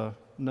one of her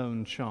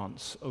known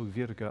chants, O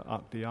Virga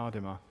ac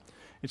diadema.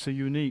 It's a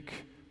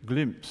unique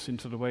glimpse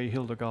into the way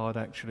Hildegard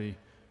actually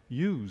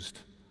used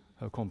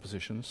her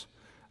compositions,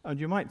 and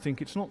you might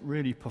think it's not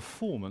really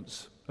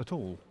performance at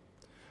all,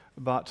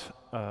 but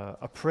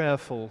a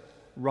prayerful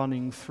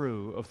running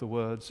through of the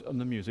words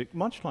and the music,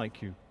 much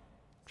like you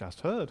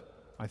just heard,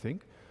 I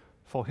think,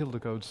 for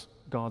Hildegard's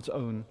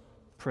own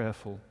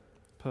prayerful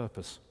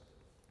purpose.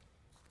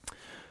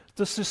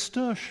 The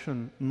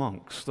Cistercian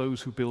monks,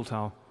 those who built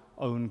our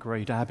own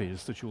great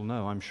abbeys that you'll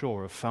know, I'm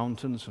sure, of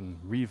Fountains and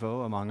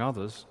Rievaulx, among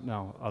others,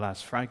 now,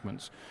 alas,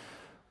 fragments,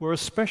 were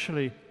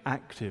especially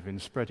active in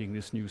spreading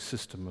this new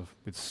system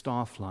with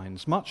staff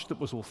lines. Much that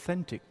was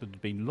authentic but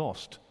had been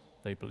lost,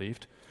 they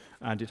believed,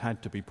 and it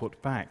had to be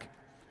put back.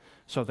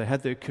 So they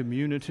had their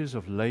communities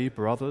of lay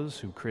brothers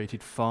who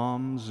created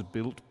farms,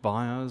 built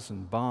byres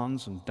and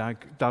barns, and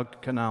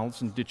dug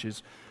canals and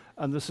ditches,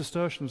 and the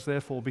Cistercians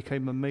therefore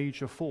became a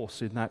major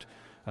force in that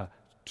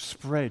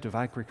spread of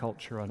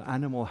agriculture and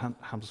animal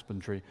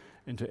husbandry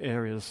into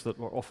areas that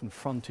were often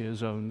frontier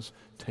zones,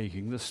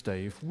 taking the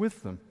stave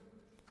with them.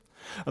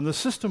 And the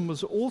system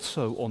was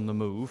also on the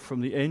move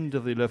from the end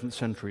of the 11th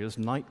century as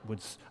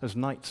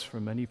knights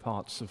from many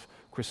parts of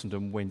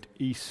Christendom went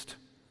east.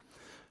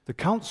 The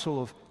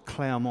Council of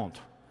Clermont,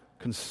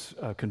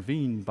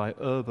 convened by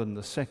Urban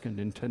II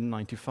in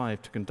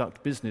 1095 to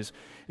conduct business,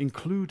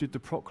 included the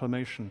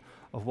proclamation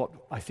of what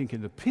I think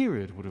in the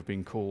period would have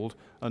been called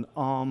an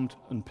armed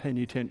and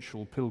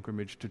penitential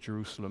pilgrimage to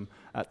Jerusalem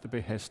at the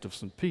behest of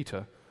St.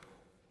 Peter,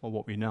 or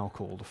what we now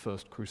call the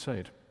First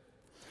Crusade.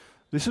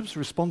 This was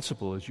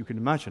responsible, as you can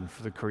imagine,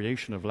 for the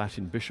creation of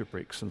Latin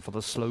bishoprics and for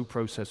the slow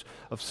process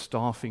of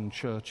staffing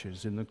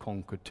churches in the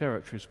conquered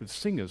territories with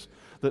singers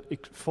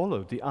that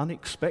followed the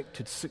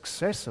unexpected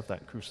success of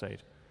that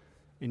crusade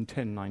in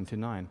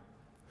 1099.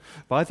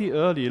 By the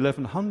early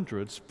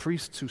 1100s,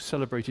 priests who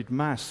celebrated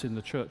Mass in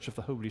the Church of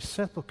the Holy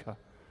Sepulchre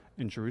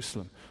in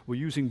Jerusalem were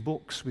using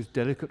books with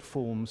delicate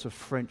forms of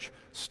French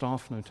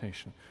staff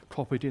notation,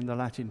 copied in the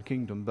Latin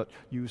kingdom, but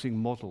using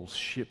models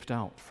shipped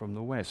out from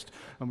the West.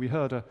 And we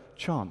heard a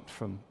chant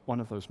from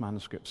one of those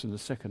manuscripts in the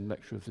second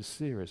lecture of this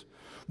series.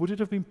 Would it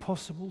have been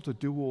possible to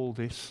do all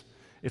this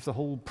if the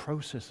whole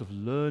process of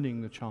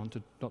learning the chant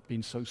had not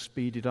been so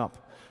speeded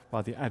up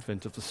by the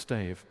advent of the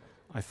stave?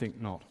 I think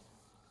not.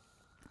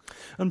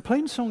 And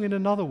plainsong, in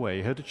another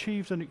way, had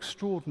achieved an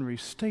extraordinary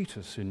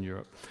status in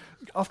Europe.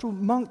 After all,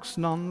 monks,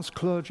 nuns,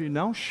 clergy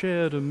now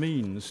shared a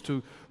means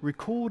to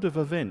record of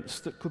events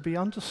that could be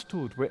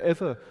understood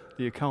wherever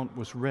the account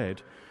was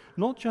read,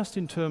 not just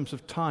in terms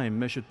of time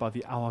measured by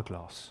the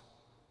hourglass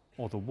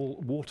or the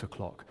water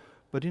clock,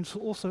 but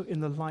also in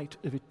the light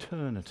of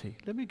eternity.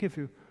 Let me give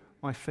you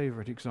my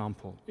favourite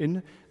example.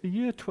 In the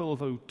year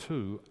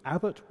 1202,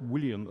 Abbot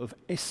William of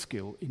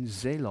Eskil in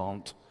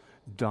Zeeland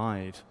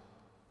died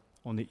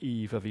on the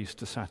eve of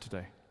Easter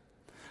Saturday.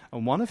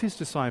 And one of his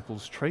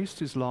disciples traced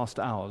his last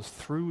hours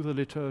through the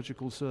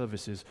liturgical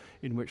services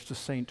in which the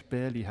saint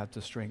barely had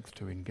the strength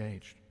to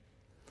engage.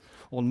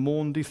 On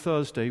Maundy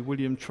Thursday,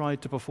 William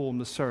tried to perform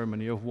the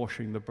ceremony of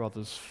washing the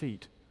brothers'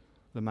 feet,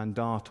 the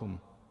mandatum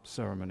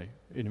ceremony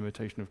in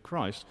imitation of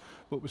Christ,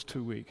 but was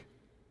too weak.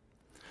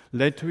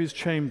 Led to his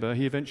chamber,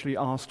 he eventually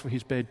asked for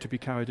his bed to be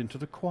carried into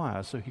the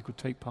choir so he could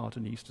take part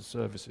in Easter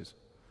services.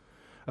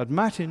 At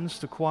Matins,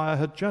 the choir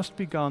had just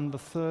begun the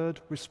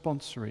third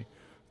responsory,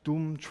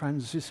 Dum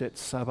transiset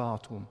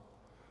sabbatum,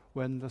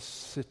 when the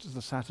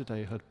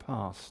Saturday had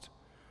passed,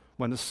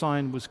 when a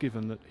sign was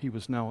given that he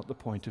was now at the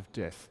point of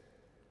death.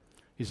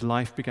 His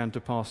life began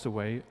to pass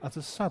away as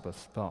the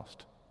Sabbath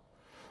passed.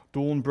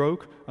 Dawn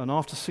broke, and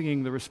after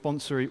singing the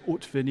responsory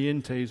Ut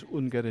venientes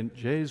ungerent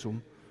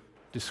Jesum,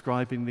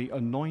 describing the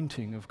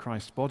anointing of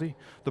Christ's body,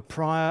 the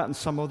prior and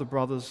some of the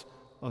brothers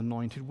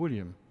anointed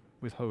William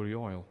with holy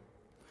oil.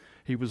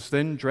 He was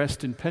then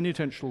dressed in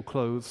penitential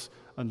clothes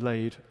and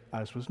laid,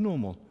 as was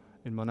normal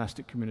in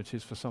monastic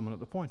communities for someone at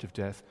the point of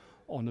death,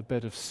 on a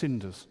bed of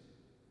cinders.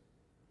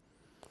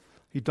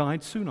 He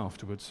died soon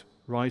afterwards,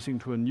 rising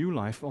to a new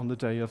life on the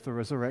day of the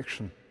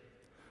resurrection,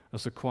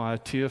 as the choir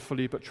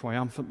tearfully but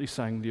triumphantly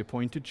sang the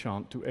appointed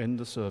chant to end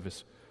the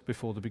service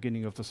before the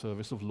beginning of the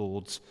service of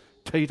Lauds,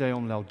 Te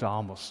Deum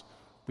laudamus,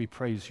 we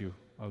praise you,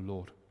 O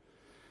Lord.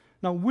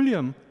 Now,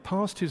 William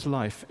passed his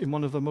life in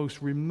one of the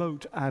most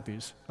remote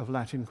abbeys of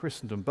Latin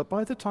Christendom, but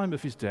by the time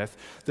of his death,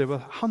 there were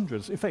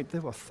hundreds, in fact,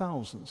 there were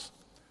thousands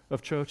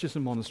of churches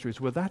and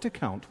monasteries where that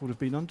account would have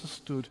been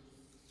understood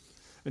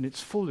in its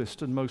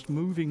fullest and most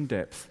moving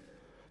depth,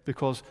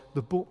 because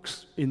the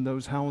books in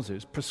those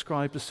houses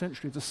prescribed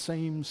essentially the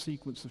same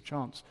sequence of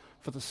chants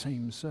for the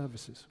same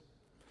services.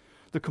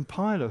 The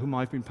compiler, whom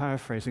I've been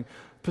paraphrasing,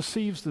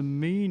 perceives the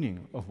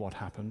meaning of what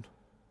happened,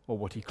 or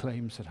what he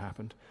claims had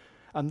happened,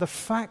 and the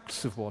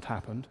facts of what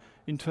happened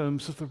in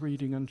terms of the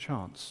reading and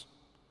chants.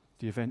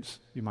 The events,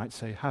 you might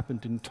say,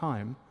 happened in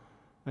time,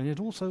 and yet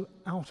also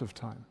out of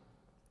time.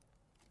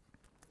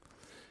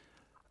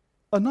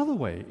 Another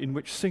way in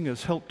which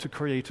singers helped to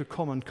create a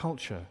common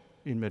culture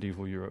in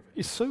medieval Europe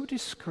is so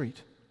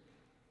discreet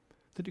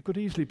that it could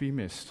easily be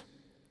missed.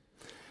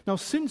 Now,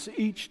 since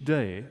each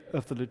day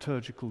of the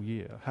liturgical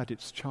year had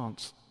its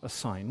chants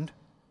assigned,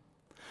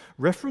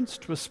 reference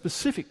to a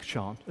specific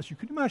chant, as you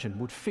can imagine,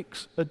 would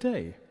fix a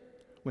day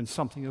when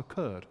something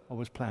occurred or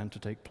was planned to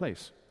take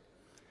place.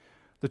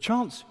 The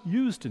chants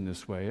used in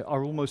this way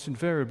are almost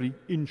invariably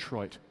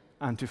introit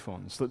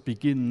antiphons that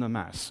begin the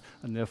Mass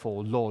and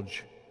therefore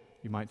lodge,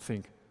 you might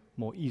think,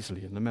 more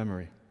easily in the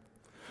memory.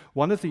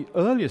 One of the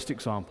earliest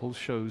examples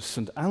shows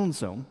St.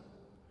 Anselm,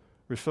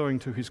 referring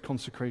to his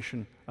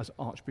consecration as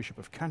Archbishop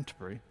of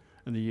Canterbury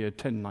in the year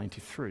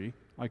 1093,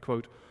 I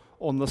quote,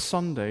 "on the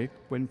Sunday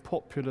when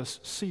Populus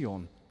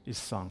Sion is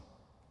sung."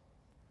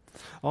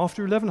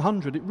 After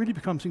 1100, it really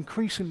becomes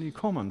increasingly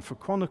common for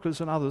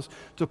chroniclers and others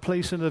to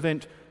place an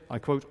event, I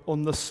quote,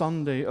 "on the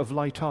Sunday of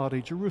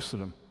Laetare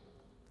Jerusalem,"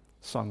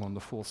 sung on the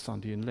fourth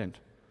Sunday in Lent,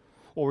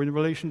 or in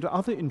relation to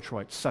other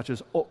introits such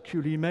as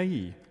Oculi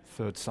Mei,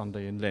 third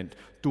Sunday in Lent,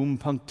 Dum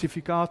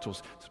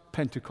Pontificatus,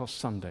 Pentecost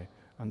Sunday,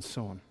 and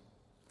so on.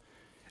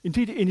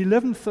 Indeed, in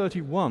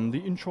 1131,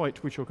 the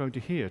introit which you're going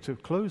to hear to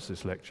close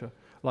this lecture,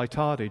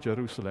 Laetare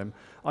Jerusalem,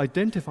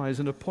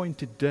 identifies an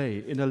appointed day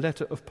in a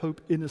letter of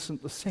Pope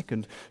Innocent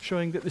II,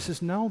 showing that this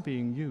is now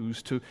being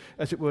used to,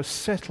 as it were,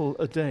 settle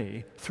a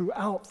day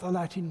throughout the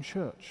Latin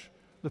Church.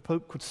 The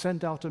Pope could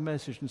send out a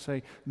message and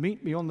say,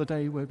 "Meet me on the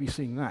day where we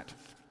sing that."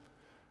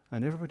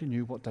 And everybody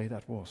knew what day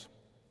that was.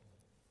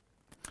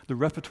 The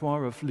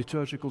repertoire of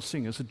liturgical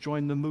singers had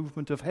joined the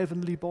movement of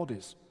heavenly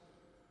bodies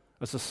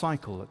as a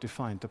cycle that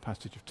defined the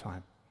passage of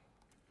time.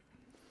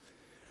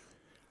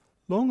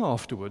 Long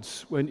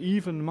afterwards, when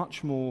even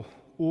much more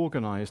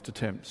organized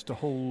attempts to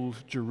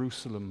hold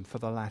Jerusalem for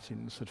the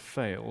Latins had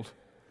failed,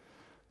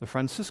 the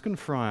Franciscan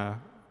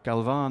friar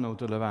Galvano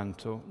de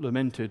Levanto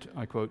lamented,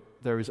 I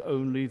quote, "there is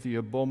only the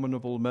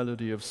abominable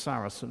melody of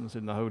Saracens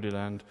in the Holy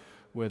Land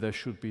where there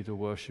should be the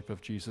worship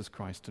of Jesus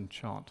Christ and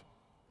chant."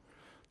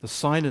 The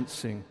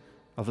silencing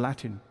of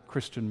Latin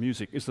Christian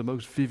music is the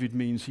most vivid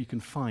means he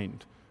can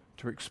find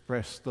to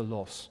express the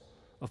loss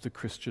of the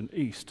Christian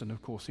East, and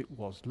of course it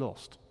was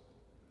lost.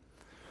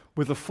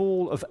 With the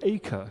fall of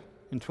Acre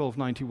in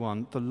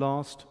 1291, the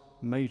last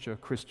major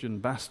Christian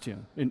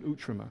bastion in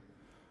Outremer,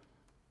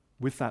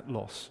 with that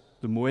loss,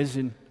 the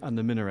muezzin and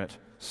the minaret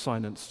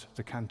silenced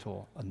the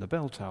cantor and the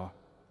bell tower.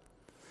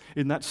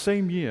 In that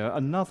same year,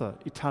 another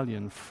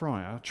Italian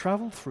friar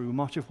traveled through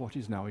much of what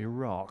is now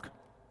Iraq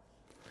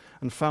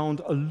and found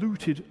a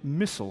looted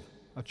missal,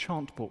 a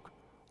chant book,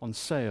 on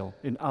sale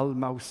in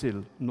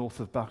Al-Mawsil, north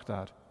of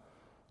Baghdad,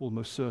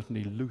 almost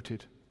certainly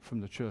looted from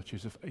the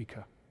churches of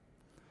Acre.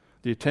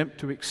 The attempt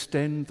to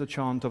extend the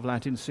chant of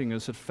Latin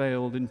singers had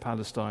failed in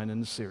Palestine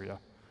and Syria,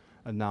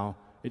 and now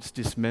its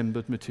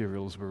dismembered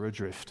materials were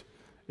adrift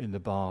in the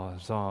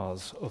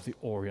bazaars of the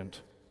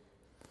Orient.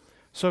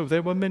 So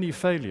there were many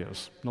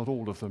failures, not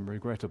all of them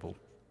regrettable.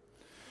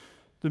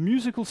 The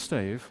musical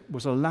stave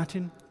was a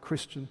Latin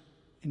Christian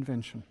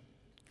invention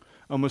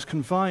and was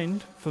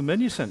confined for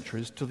many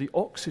centuries to the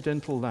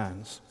Occidental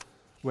lands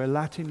where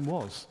Latin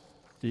was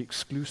the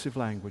exclusive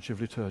language of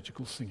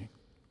liturgical singing.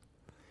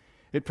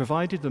 It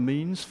provided the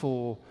means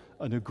for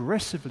an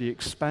aggressively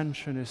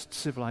expansionist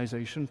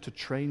civilization to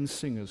train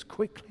singers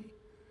quickly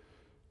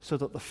so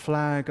that the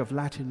flag of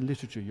Latin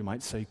literature, you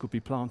might say, could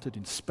be planted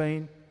in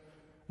Spain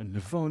and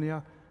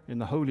Livonia, in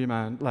the Holy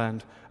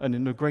Land, and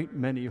in a great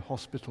many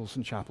hospitals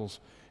and chapels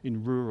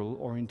in rural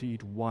or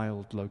indeed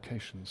wild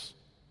locations.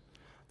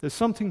 There's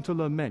something to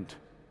lament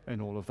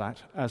in all of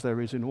that, as there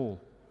is in all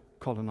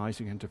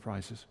colonizing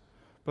enterprises.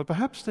 But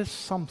perhaps there's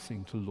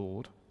something to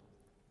laud.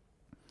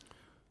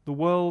 The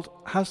world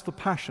has the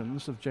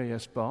passions of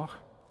J.S. Bach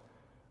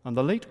and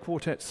the late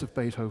quartets of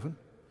Beethoven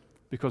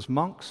because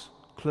monks,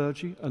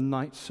 clergy, and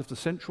knights of the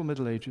Central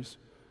Middle Ages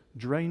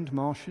drained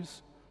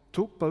marshes,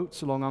 took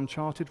boats along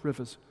uncharted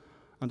rivers,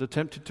 and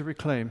attempted to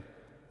reclaim,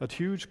 at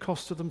huge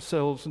cost to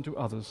themselves and to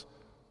others,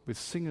 with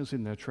singers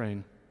in their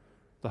train,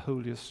 the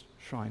holiest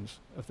shrines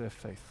of their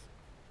faith.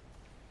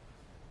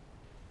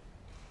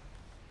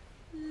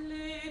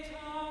 Yeah.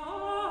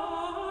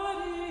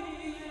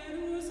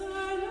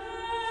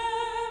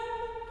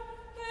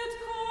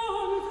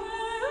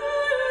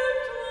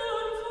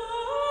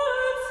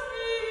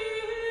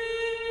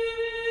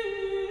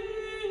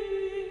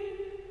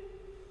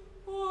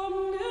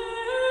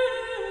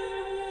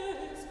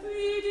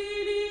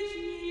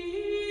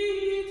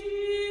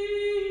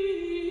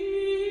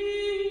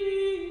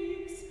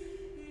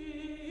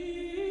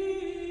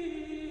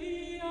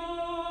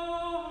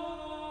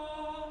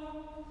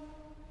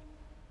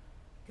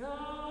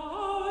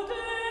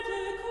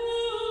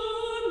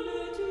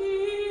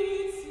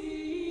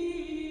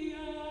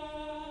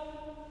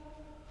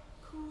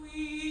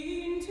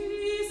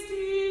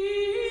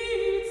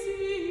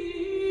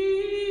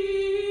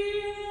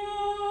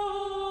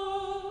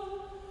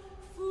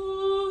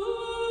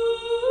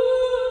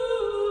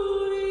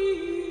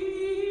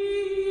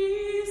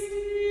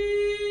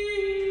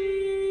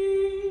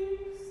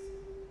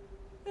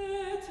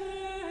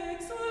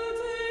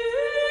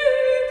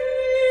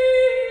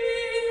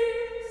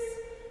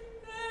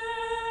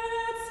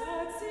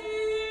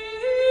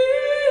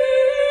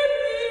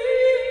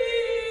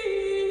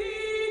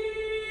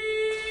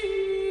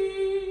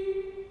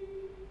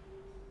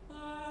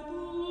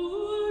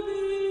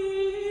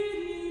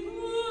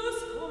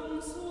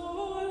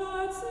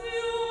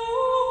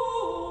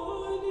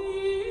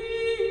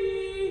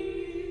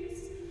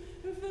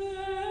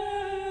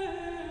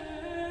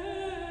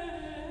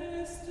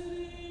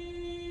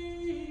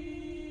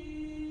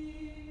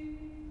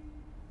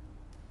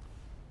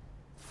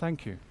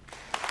 Thank you.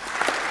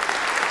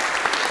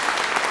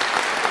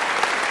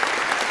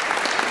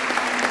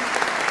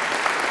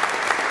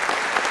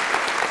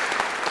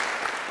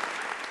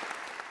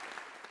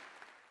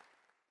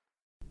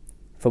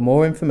 For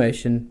more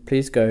information,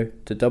 please go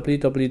to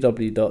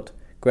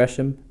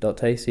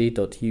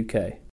www.gresham.ac.uk.